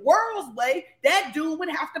least in the world's way, that dude would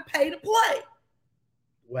have to pay to play.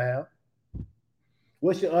 Well,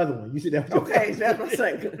 what's your other one? You said that was okay. That's my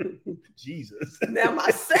second. Jesus. Now my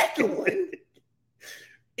second one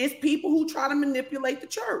is people who try to manipulate the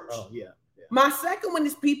church. Oh yeah. My second one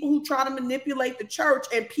is people who try to manipulate the church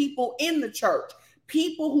and people in the church.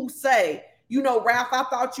 People who say, you know, Ralph, I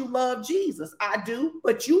thought you loved Jesus. I do,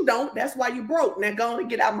 but you don't. That's why you broke. Now go on and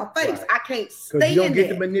get out of my face. Right. I can't stand you don't get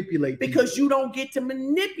to manipulate because you don't get to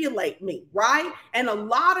manipulate me, right? And a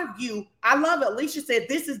lot of you, I love it. Alicia said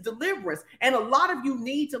this is deliverance. And a lot of you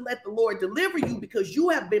need to let the Lord deliver you because you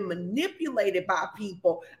have been manipulated by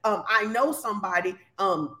people. I know somebody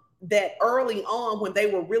that early on, when they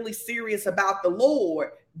were really serious about the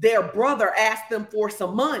Lord, their brother asked them for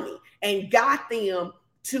some money and got them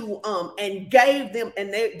to and gave them,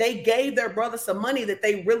 and they gave their brother some money that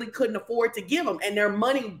they really couldn't afford to give them, and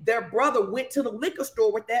their brother went to the liquor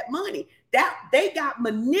store with that money. That they got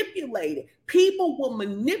manipulated. People will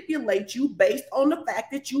manipulate you based on the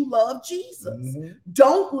fact that you love Jesus. Mm-hmm.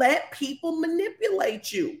 Don't let people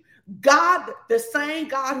manipulate you. God, the same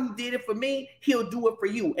God who did it for me, he'll do it for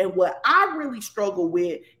you. And what I really struggle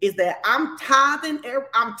with is that I'm tithing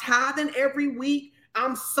every week.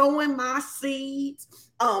 I'm sowing my seeds.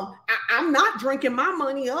 I'm not drinking my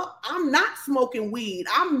money up. I'm not smoking weed.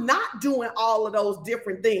 I'm not doing all of those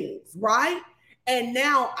different things, right? And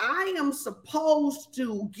now I am supposed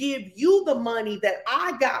to give you the money that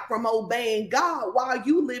I got from obeying God while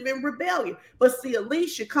you live in rebellion. But see,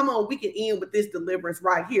 Alicia, come on, we can end with this deliverance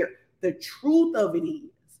right here. The truth of it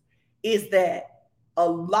is that a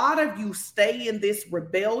lot of you stay in this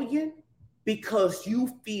rebellion because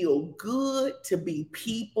you feel good to be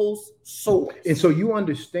people's source. And so you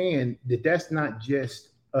understand that that's not just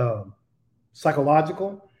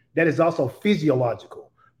psychological, that is also physiological.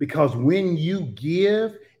 Because when you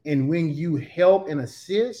give and when you help and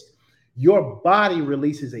assist, your body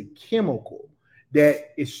releases a chemical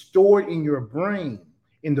that is stored in your brain,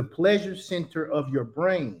 in the pleasure center of your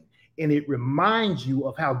brain. And it reminds you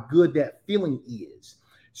of how good that feeling is.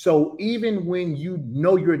 So even when you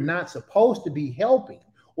know you're not supposed to be helping,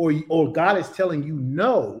 or God is telling you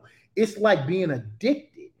no, it's like being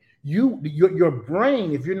addicted. Your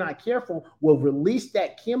brain, if you're not careful, will release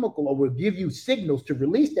that chemical, or will give you signals to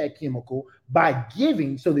release that chemical by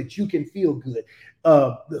giving so that you can feel good.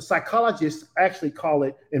 The psychologists actually call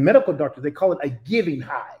it, and medical doctors, they call it a giving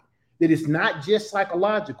high. That it's not just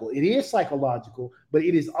psychological. It is psychological, but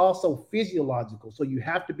it is also physiological. So you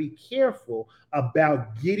have to be careful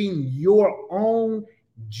about getting your own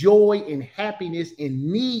joy and happiness and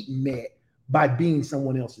need met by being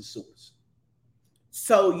someone else's source.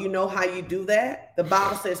 So you know how you do that? The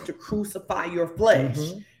Bible says to crucify your flesh.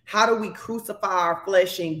 Mm-hmm. How do we crucify our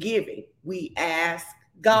flesh in giving? We ask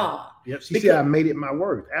God. Yep. She said I made it my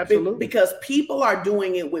word. Absolutely. Because people are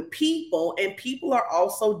doing it with people, and people are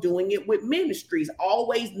also doing it with ministries,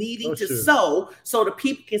 always needing to sow so the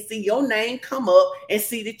people can see your name come up and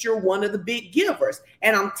see that you're one of the big givers.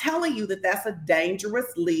 And I'm telling you that that's a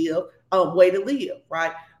dangerous way to live,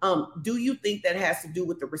 right? Do you think that has to do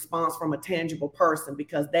with the response from a tangible person?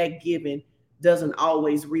 Because that giving doesn't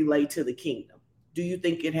always relay to the kingdom. Do you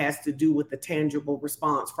think it has to do with the tangible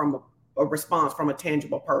response from a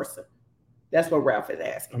tangible person? That's what Ralph is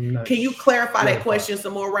asking. Can you clarify that question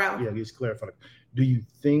some more, Ralph? Yeah, just clarify. Do you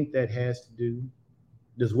think that has to do?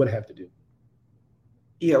 Does what have to do?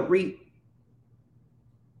 Yeah,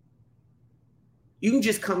 You can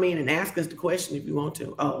just come in and ask us the question if you want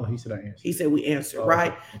to. Oh, he said I answered. He said we answered, Oh,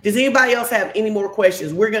 right? okay. Does anybody else have any more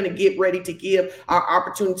questions? We're going to get ready to give our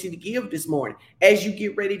opportunity to give this morning. As you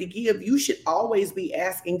get ready to give, you should always be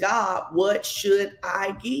asking God, what should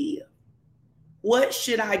I give? What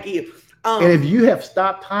should I give? And if you have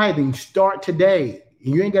stopped tithing, start today.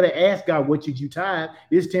 You ain't got to ask God, what should you tithe?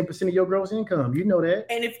 It's 10% of your gross income. You know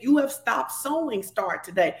that. And if you have stopped sowing, start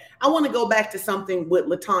today. I want to go back to something with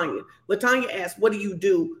Latanya. Latanya asked, what do you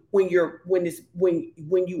do when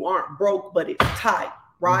you aren't broke, but it's tight,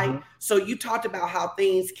 right? Mm-hmm. So you talked about how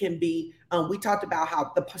things can be, we talked about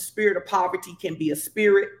how the spirit of poverty can be a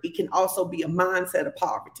spirit. It can also be a mindset of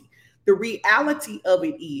poverty. The reality of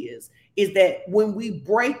it is that when we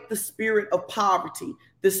break the spirit of poverty,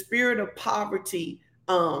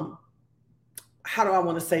 how do I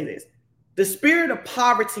want to say this? The spirit of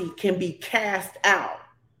poverty can be cast out,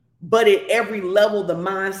 but at every level, the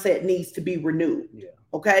mindset needs to be renewed. Yeah.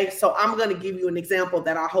 Okay. So I'm going to give you an example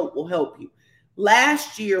that I hope will help you.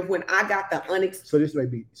 Last year, when I got the so this may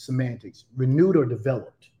be semantics, renewed or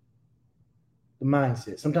developed. The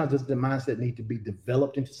mindset. Sometimes the mindset need to be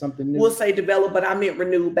developed into something new. We'll say develop, but I meant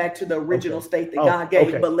renewed back to the original state that God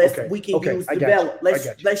gave. Okay. But we can use develop.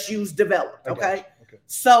 Let's use develop. Okay.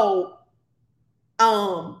 So,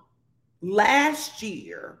 last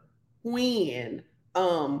year when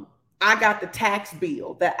I got the tax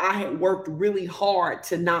bill that I had worked really hard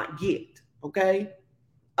to not get. Okay.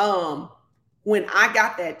 When I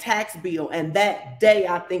got that tax bill, and that day,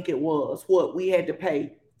 I think it was we had to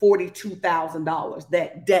pay $42,000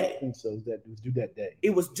 that day. And so it was due that day. It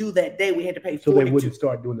was due that day. We had to pay. So they wouldn't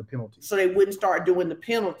start doing the penalties. So they wouldn't start doing the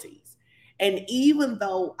penalties. And even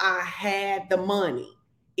though I had the money,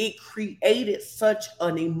 it created such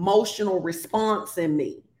an emotional response in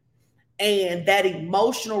me. And that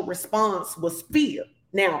emotional response was fear.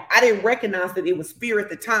 Now, I didn't recognize that it was fear at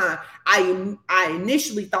the time. I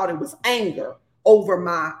initially thought it was anger over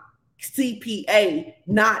my CPA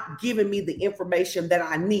not giving me the information that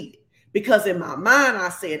I needed. Because in my mind, I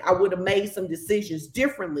said I would have made some decisions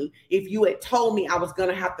differently if you had told me I was going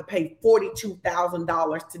to have to pay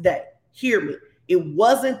 $42,000 today. Hear me. It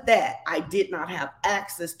wasn't that I did not have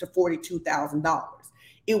access to $42,000.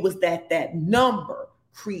 It was that number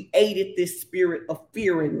created this spirit of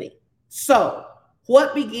fear in me. So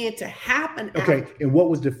what began to happen? Okay. And what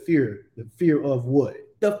was the fear? The fear of what?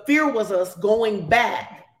 The fear was us going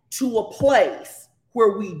back to a place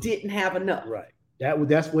where we didn't have enough. Right.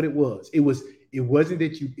 That's what it was. It wasn't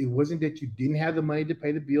that you didn't have the money to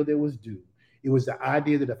pay the bill that was due. It was the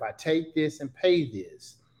idea that if I take this and pay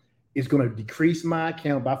this, it's going to decrease my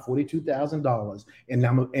account by $42,000, and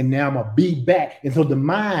now I'm gonna be back. And so the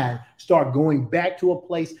mind start going back to a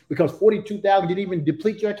place, because $42,000 didn't even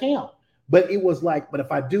deplete your account. But it was like, but if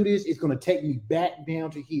I do this, it's going to take me back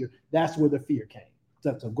down to here. That's where the fear came.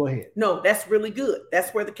 So go ahead. No, that's really good.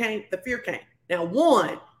 That's where the fear came. Now,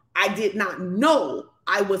 one, I did not know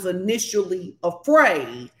I was initially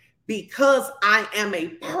afraid, because I am a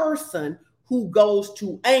person who goes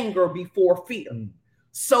to anger before fear. Mm.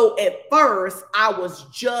 So at first, I was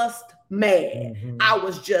just mad. Mm-hmm. I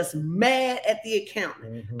was just mad at the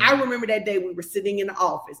accountant. Mm-hmm. I remember that day we were sitting in the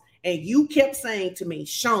office, and you kept saying to me,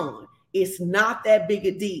 Sean, it's not that big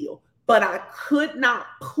a deal. But I could not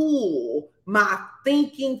pull my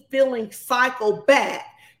thinking, feeling cycle back,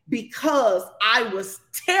 because I was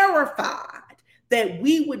terrified that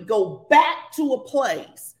we would go back to a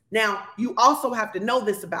place. Now, you also have to know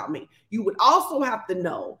this about me. You would also have to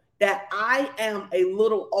know that I am a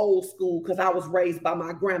little old school, because I was raised by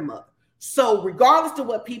my grandmother. So regardless of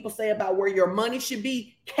what people say about where your money should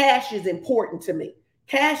be, cash is important to me.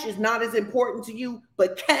 Cash is not as important to you,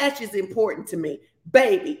 but cash is important to me.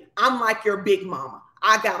 Baby, I'm like your big mama.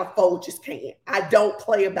 I got a Folgers can. I don't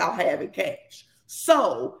play about having cash.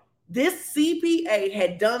 So this CPA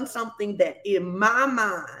had done something that in my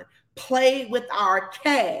mind played with our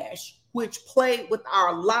cash, which played with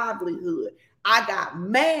our livelihood. I got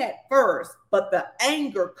mad first, but the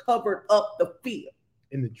anger covered up the fear.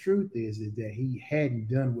 And the truth is that he hadn't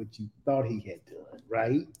done what you thought he had done,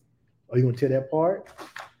 right? Are you going to tell that part?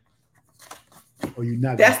 Or you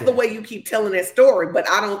not? That's the way you keep telling that story, but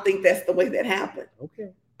I don't think that's the way that happened.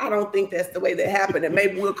 Okay. I don't think that's the way that happened. And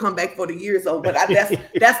maybe we'll come back for the years old, but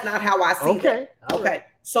that's not how I see it. Okay. Right.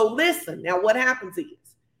 So listen, now what happens is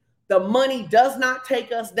the money does not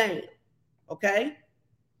take us down. Okay.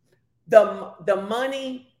 The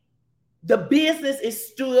money, the business is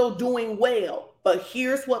still doing well, but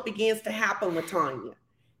here's what begins to happen, Latanya.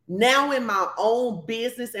 Now in my own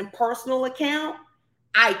business and personal account,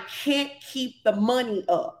 I can't keep the money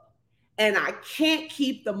up. And I can't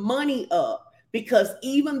keep the money up because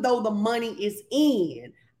even though the money is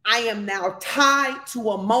in, I am now tied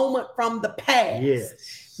to a moment from the past.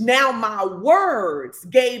 Yes. Now my words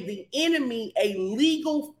gave the enemy a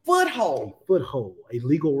legal foothold. A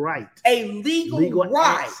legal right. A legal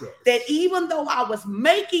right access. That even though I was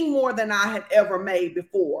making more than I had ever made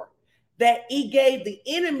before, that he gave the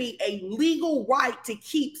enemy a legal right to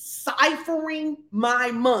keep ciphering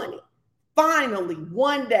my money. Finally,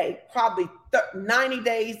 one day, probably 90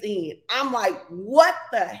 days in, I'm like, what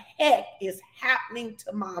the heck is happening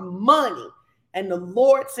to my money? And the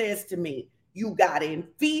Lord says to me, you got in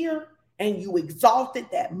fear and you exalted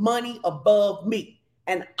that money above me,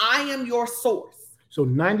 and I am your source. So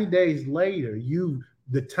 90 days later,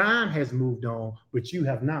 the time has moved on, but you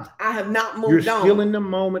have not. I have not moved on. You're still in the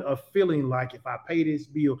moment of feeling like, if I pay this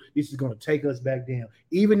bill, this is going to take us back down,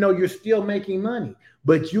 even though you're still making money.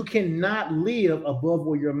 But you cannot live above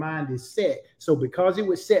where your mind is set. So because it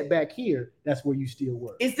was set back here, that's where you still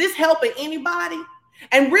were. Is this helping anybody?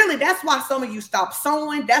 And really, that's why some of you stop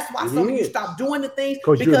sowing. That's why some of you stop doing the things.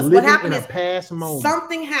 Because what happened is past moment.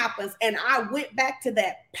 Something happens, and I went back to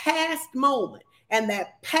that past moment. And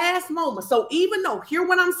that past moment. So even though, hear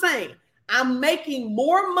what I'm saying, I'm making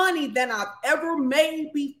more money than I've ever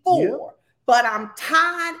made before, but I'm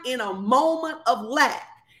tied in a moment of lack.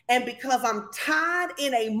 And because I'm tied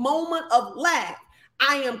in a moment of lack,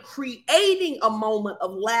 I am creating a moment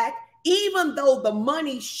of lack, even though the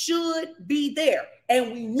money should be there.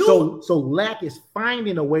 And we knew. So lack is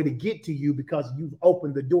finding a way to get to you because you've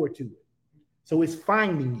opened the door to it. So it's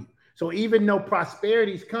finding you. So even though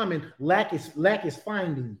prosperity is coming, lack is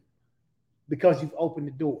finding you because you've opened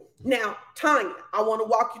the door. Now, Tanya, I want to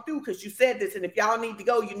walk you through, because you said this, and if y'all need to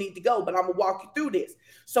go, you need to go, but I'm going to walk you through this.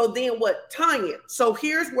 So then Tanya, so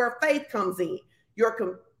here's where faith comes in. Your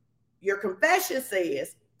confession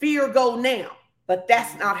says, fear go now, but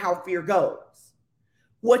that's not how fear goes.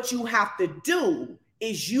 What you have to do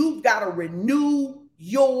is you've got to renew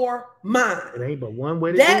your mind. It ain't but one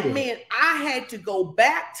way to do that. That meant I had to go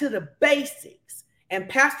back to the basics. And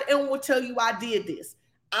Pastor Ellen will tell you I did this.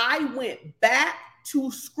 I went back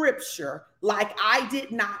to scripture like I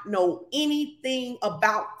did not know anything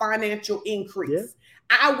about financial increase.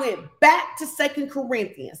 Yeah. I went back to 2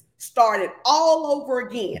 Corinthians, started all over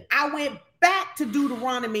again. I went back to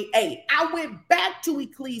Deuteronomy 8. I went back to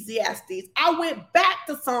Ecclesiastes. I went back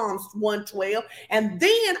to Psalms 112. And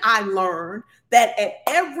then I learned that at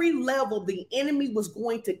every level, the enemy was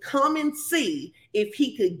going to come and see if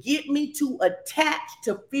he could get me to attach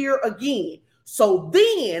to fear again. So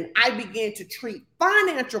then I began to treat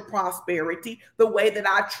financial prosperity the way that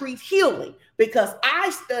I treat healing, because I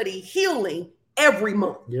study healing every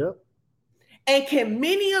month. Yep. And can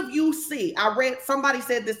many of you see, I read, somebody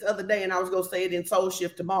said this the other day, and I was going to say it in Soul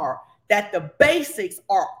Shift tomorrow, that the basics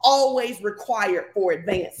are always required for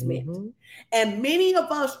advancement. Mm-hmm. And many of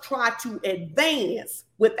us try to advance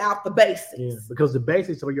without the basics. Yeah, because the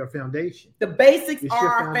basics are your foundation. The basics are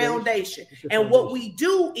our foundation. And what we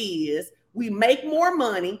do is we make more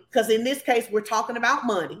money, because in this case, we're talking about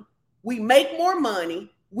money. We make more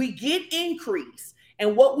money, we get increase.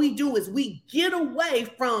 And what we do is we get away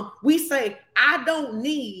from, we say, I don't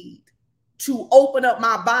need to open up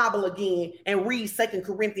my Bible again and read 2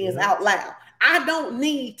 Corinthians out loud. I don't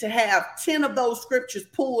need to have 10 of those scriptures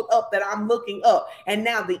pulled up that I'm looking up. And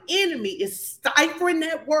now the enemy is stifling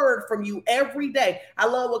that word from you every day. I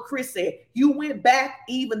love what Chris said. You went back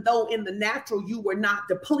even though in the natural you were not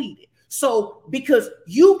depleted. So because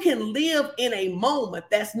you can live in a moment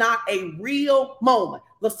that's not a real moment.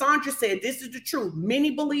 Lysandra said, this is the truth.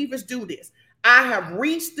 Many believers do this. I have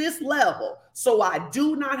reached this level, so I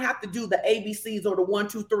do not have to do the ABCs or the 1,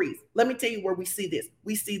 2, 3s. Let me tell you where we see this.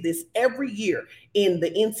 We see this every year in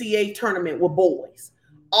the NCAA tournament with boys.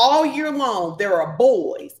 All year long, there are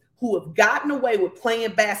boys who have gotten away with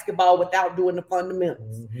playing basketball without doing the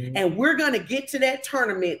fundamentals. Mm-hmm. And we're going to get to that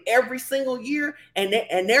tournament every single year, and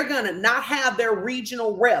they're going to not have their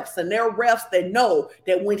regional refs and their refs that know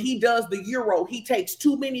that when he does the Euro, he takes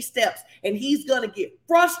too many steps, and he's going to get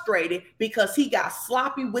frustrated because he got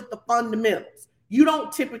sloppy with the fundamentals. You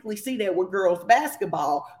don't typically see that with girls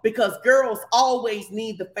basketball because girls always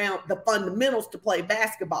need the fundamentals to play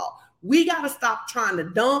basketball. We got to stop trying to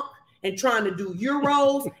dunk and trying to do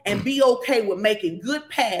Euros and be okay with making good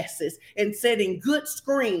passes and setting good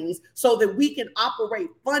screens so that we can operate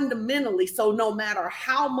fundamentally. So no matter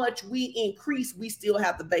how much we increase, we still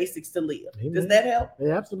have the basics to live. Amen. Does that help? It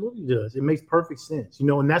absolutely does. It makes perfect sense.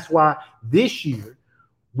 And that's why this year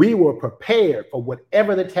we were prepared for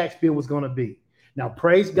whatever the tax bill was going to be. Now,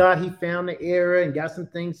 praise God, he found the error and got some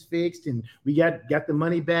things fixed, and we got the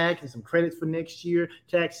money back and some credits for next year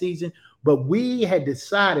tax season. But we had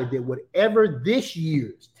decided that whatever this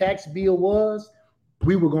year's tax bill was,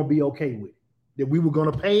 we were going to be okay with it. That we were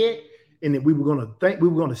going to pay it, and that we were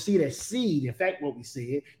going to see it as seed. In fact, what we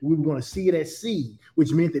said, we were going to see it as seed,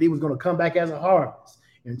 which meant that it was going to come back as a harvest.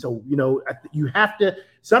 And so, you have to.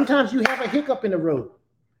 Sometimes you have a hiccup in the road,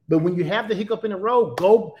 but when you have the hiccup in the road,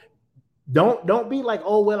 don't be like,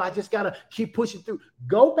 oh well, I just gotta keep pushing through.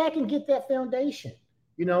 Go back and get that foundation.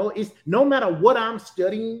 It's no matter what I'm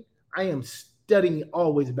studying, I am studying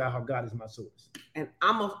always about how God is my source. And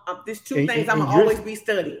there's two things I'm gonna always be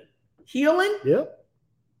studying: healing. Yep.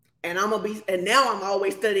 And now I'm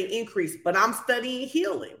always studying increase, but I'm studying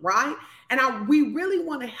healing, right? And we really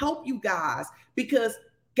want to help you guys because,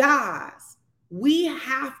 guys, we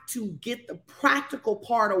have to get the practical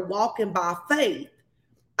part of walking by faith.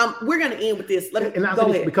 We're going to end with this. Let me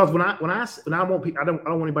go ahead. Because when I want people, I don't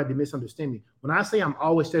want anybody to misunderstand me. When I say I'm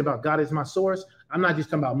always studying about God is my source, I'm not just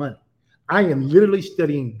talking about money. I am literally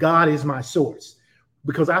studying God is my source,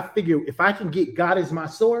 because I figure if I can get God is my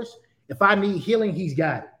source, if I need healing, he's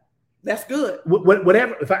got it. That's good.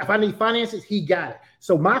 Whatever. If I need finances, he got it.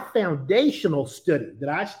 So my foundational study that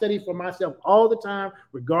I study for myself all the time,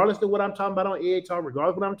 regardless of what I'm talking about on EA Talk,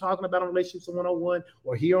 regardless of what I'm talking about on Relationships 101,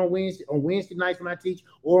 or here on Wednesday nights when I teach,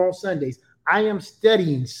 or on Sundays, I am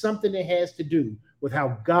studying something that has to do with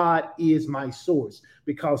how God is my source.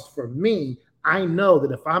 Because for me, I know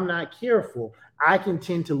that if I'm not careful, I can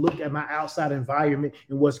tend to look at my outside environment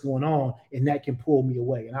and what's going on, and that can pull me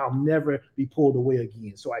away, and I'll never be pulled away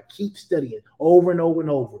again. So I keep studying over and over and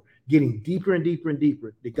over, getting deeper and deeper and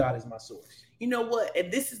deeper that God is my source. You know what?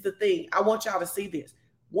 And this is the thing. I want y'all to see this.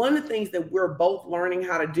 One of the things that we're both learning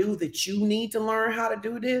how to do, that you need to learn how to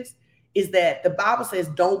do this, is that the Bible says,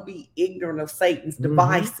 don't be ignorant of Satan's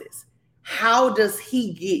devices. How does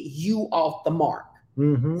he get you off the mark?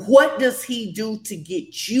 What does he do to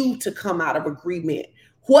get you to come out of agreement?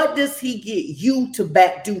 What does he get you to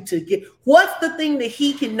what's the thing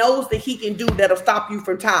that knows that he can do that'll stop you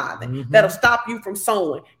from tithing, that'll stop you from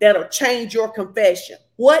sowing, that'll change your confession?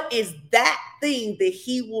 What is that thing that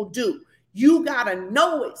he will do? You got to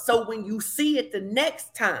know it. So when you see it the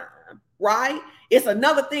next time, right? It's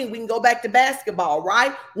another thing. We can go back to basketball,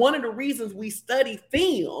 right? One of the reasons we study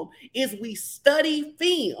film is we study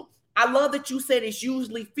film. I love that you said it's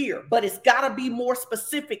usually fear, but it's got to be more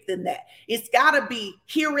specific than that. It's got to be,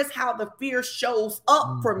 here is how the fear shows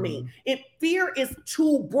up for me. If fear is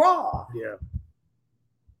too broad,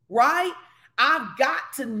 right? I've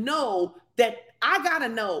got to know that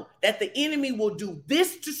the enemy will do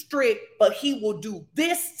this to Strick, but he will do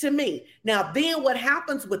this to me. Now, then what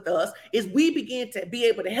happens with us is we begin to be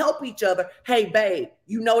able to help each other. Hey, babe,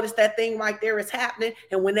 you notice that thing right there is happening.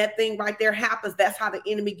 And when that thing right there happens, that's how the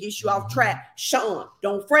enemy gets you off track. Sean,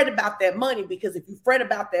 don't fret about that money, because if you fret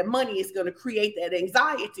about that money, it's going to create that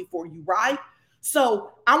anxiety for you, right?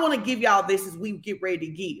 So I want to give y'all this as we get ready to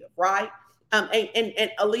give, right?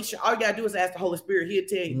 And Alicia, all you gotta do is ask the Holy Spirit. He'll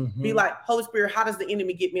tell you. Be like, Holy Spirit, how does the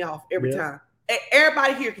enemy get me off every time?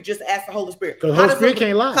 Everybody here can just ask the Holy Spirit. Because the Holy Spirit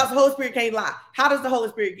can't lie. Because the Holy Spirit can't lie. How does the Holy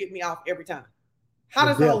Spirit get me off every time? How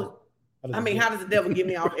does the devil get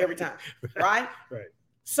me off every time? Right? Right.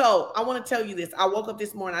 So I want to tell you this. I woke up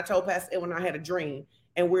this morning. I told Pastor Edwin I had a dream,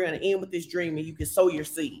 and we're going to end with this dream, and you can sow your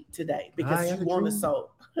seed today because you want to sow.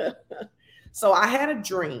 So I had a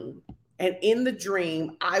dream. And in the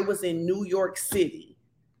dream, I was in New York City,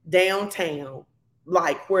 downtown,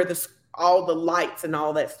 like where all the lights and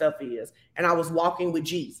all that stuff is. And I was walking with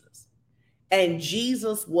Jesus. And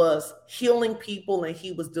Jesus was healing people and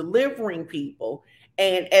he was delivering people.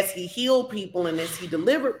 And as he healed people and as he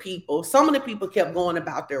delivered people, some of the people kept going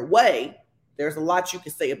about their way. There's a lot you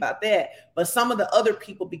can say about that. But some of the other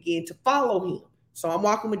people began to follow him. So I'm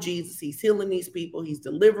walking with Jesus. He's healing these people. He's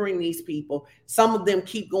delivering these people. Some of them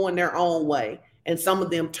keep going their own way, and some of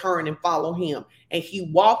them turn and follow him. And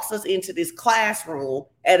he walks us into this classroom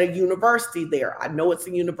at a university there. I know it's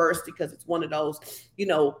a university because it's one of those,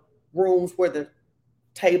 rooms where the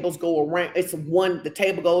tables go around. The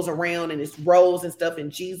table goes around and it's rows and stuff,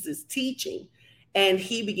 and Jesus is teaching. And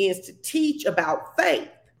he begins to teach about faith.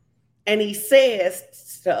 And he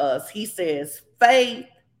says to us, faith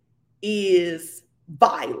is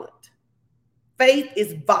violent. Faith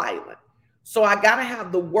is violent. So I got to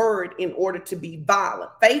have the word in order to be violent.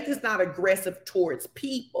 Faith is not aggressive towards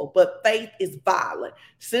people, but faith is violent.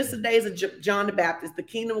 Since the days of John the Baptist, the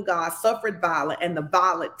kingdom of God suffered violent, and the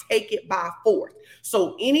violent take it by force.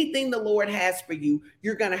 So anything the Lord has for you,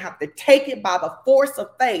 you're going to have to take it by the force of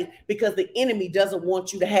faith, because the enemy doesn't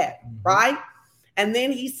want you to have it, right? And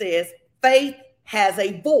then he says, faith has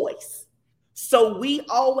a voice. So we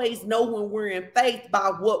always know when we're in faith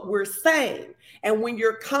by what we're saying. And when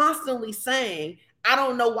you're constantly saying, I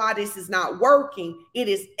don't know why this is not working, it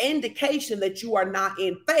is indication that you are not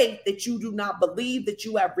in faith, that you do not believe that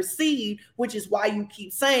you have received, which is why you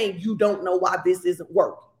keep saying you don't know why this isn't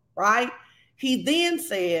working, right? He then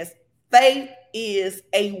says, faith is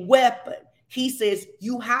a weapon. He says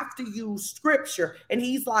you have to use scripture, and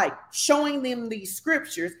he's like showing them these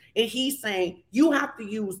scriptures, and he's saying you have to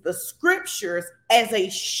use the scriptures as a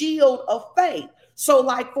shield of faith. So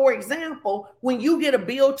like, for example, when you get a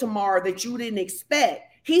bill tomorrow that you didn't expect,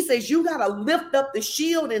 he says you got to lift up the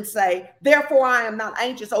shield and say, therefore, I am not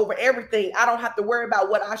anxious over everything. I don't have to worry about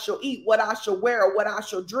what I shall eat, what I shall wear, or what I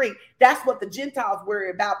shall drink. That's what the Gentiles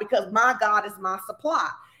worry about, because my God is my supply.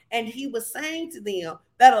 And he was saying to them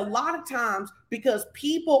that a lot of times, because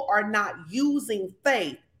people are not using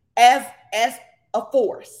faith as a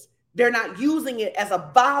force, they're not using it as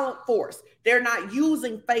a violent force. They're not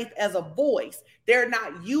using faith as a voice. They're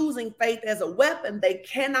not using faith as a weapon. They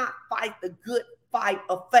cannot fight the good fight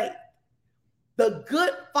of faith. The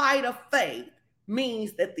good fight of faith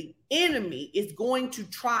means that the enemy is going to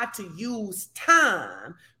try to use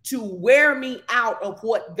time to wear me out of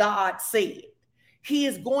what God said. He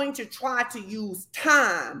is going to try to use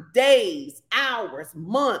time, days, hours,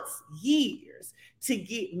 months, years to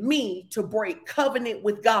get me to break covenant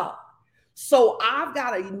with God. So I've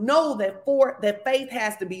got to know that faith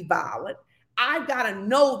has to be violent. I've got to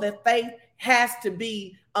know that faith has to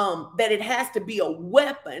be that it has to be a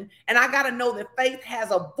weapon, and I got to know that faith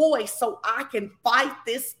has a voice so I can fight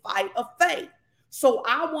this fight of faith. So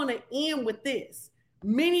I want to end with this.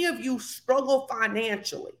 Many of you struggle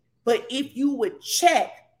financially. But if you would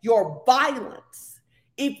check your violence,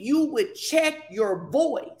 if you would check your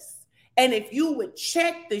voice, and if you would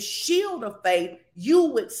check the shield of faith, you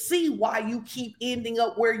would see why you keep ending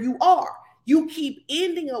up where you are. You keep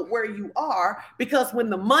ending up where you are because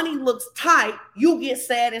when the money looks tight, you get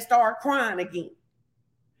sad and start crying again.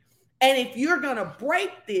 And if you're going to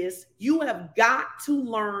break this, you have got to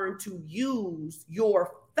learn to use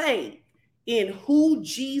your faith in who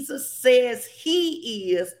Jesus says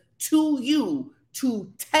he is to you,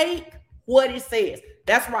 to take what it says.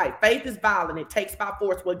 That's right. Faith is violent. It takes by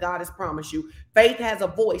force what God has promised you. Faith has a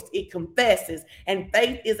voice. It confesses. And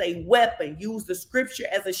faith is a weapon. Use the scripture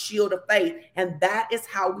as a shield of faith. And that is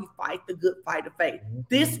how we fight the good fight of faith.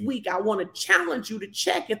 This week, I want to challenge you to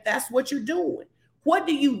check if that's what you're doing. What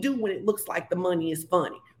do you do when it looks like the money is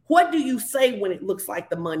funny? What do you say when it looks like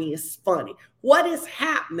the money is funny? What is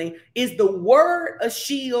happening? Is the word a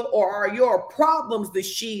shield, or are your problems the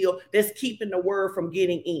shield that's keeping the word from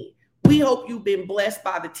getting in? We hope you've been blessed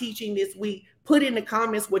by the teaching this week. Put in the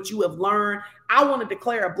comments what you have learned. I want to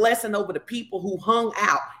declare a blessing over the people who hung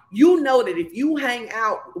out. You know that if you hang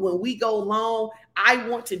out when we go long, I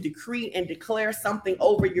want to decree and declare something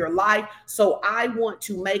over your life. So I want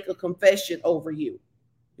to make a confession over you.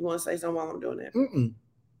 You want to say something while I'm doing that?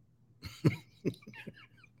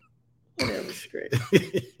 Whatever, great.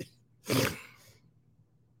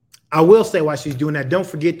 I will say while she's doing that, don't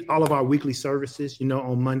forget all of our weekly services. You know,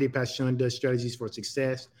 on Monday, Pastor Sean does Strategies for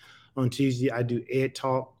Success. On Tuesday, I do Ed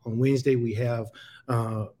Talk. On Wednesday, we have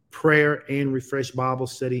prayer and refresh Bible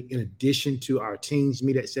study in addition to our teens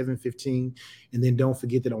meet at 7:15. And then don't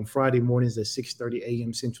forget that on Friday mornings at 6:30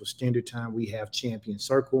 a.m. Central Standard Time, we have Champion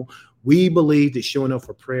Circle. We believe that showing up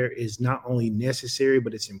for prayer is not only necessary,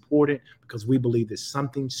 but it's important because we believe that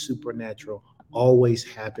something supernatural always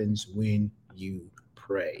happens when you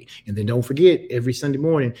pray. And then don't forget, every Sunday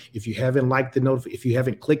morning, if you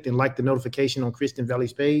haven't clicked and liked the notification on Kristen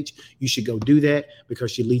Valley's page, you should go do that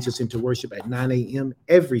because she leads us into worship at 9 a.m.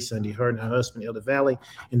 every Sunday, her and her husband, Elder Valley.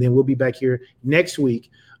 And then we'll be back here next week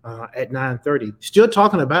at 9:30, still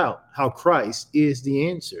talking about how Christ is the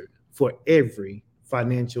answer for every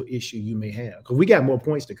financial issue you may have, because we got more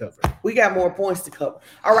points to cover.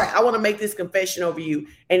 All right. I want to make this confession over you.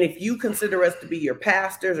 And if you consider us to be your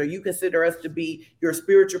pastors, or you consider us to be your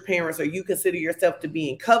spiritual parents, or you consider yourself to be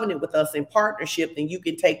in covenant with us in partnership, then you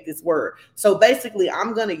can take this word. So basically,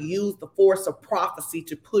 I'm going to use the force of prophecy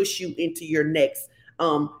to push you into your next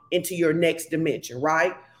dimension,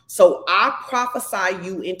 right? So I prophesy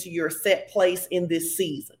you into your set place in this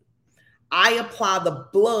season. I apply the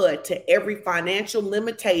blood to every financial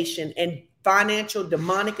limitation and financial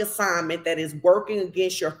demonic assignment that is working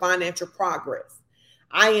against your financial progress.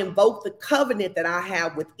 I invoke the covenant that I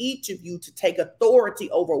have with each of you to take authority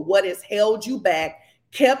over what has held you back,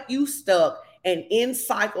 kept you stuck, and in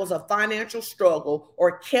cycles of financial struggle,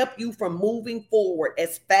 or kept you from moving forward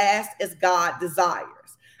as fast as God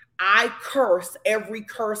desires. I curse every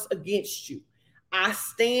curse against you. I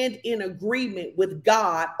stand in agreement with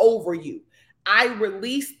God over you. I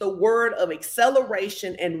release the word of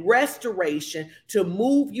acceleration and restoration to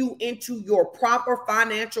move you into your proper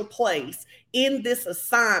financial place in this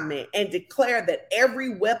assignment and declare that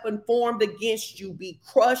every weapon formed against you be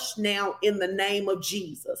crushed now in the name of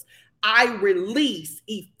Jesus. I release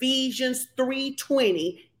Ephesians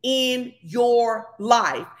 3:20 in your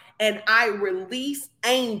life, and I release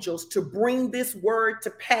angels to bring this word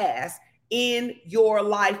to pass in your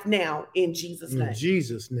life now, in Jesus' name. In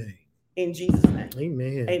Jesus' name. In Jesus' name.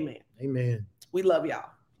 Amen. Amen. Amen. We love y'all.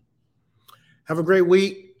 Have a great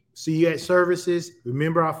week. See you at services.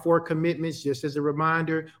 Remember our 4 commitments. Just as a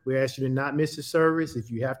reminder, we ask you to not miss a service.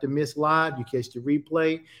 If you have to miss live, you catch the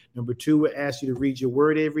replay. Number 2, we ask you to read your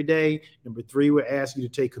word every day. Number 3, we ask you to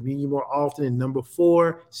take communion more often. And number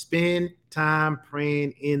 4, spend time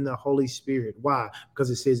praying in the Holy Spirit. Why? Because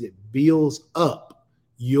it says it builds up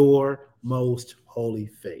your most holy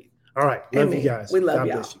faith. All right. Love you guys. We love God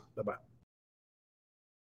y'all. bless you. Bye-bye.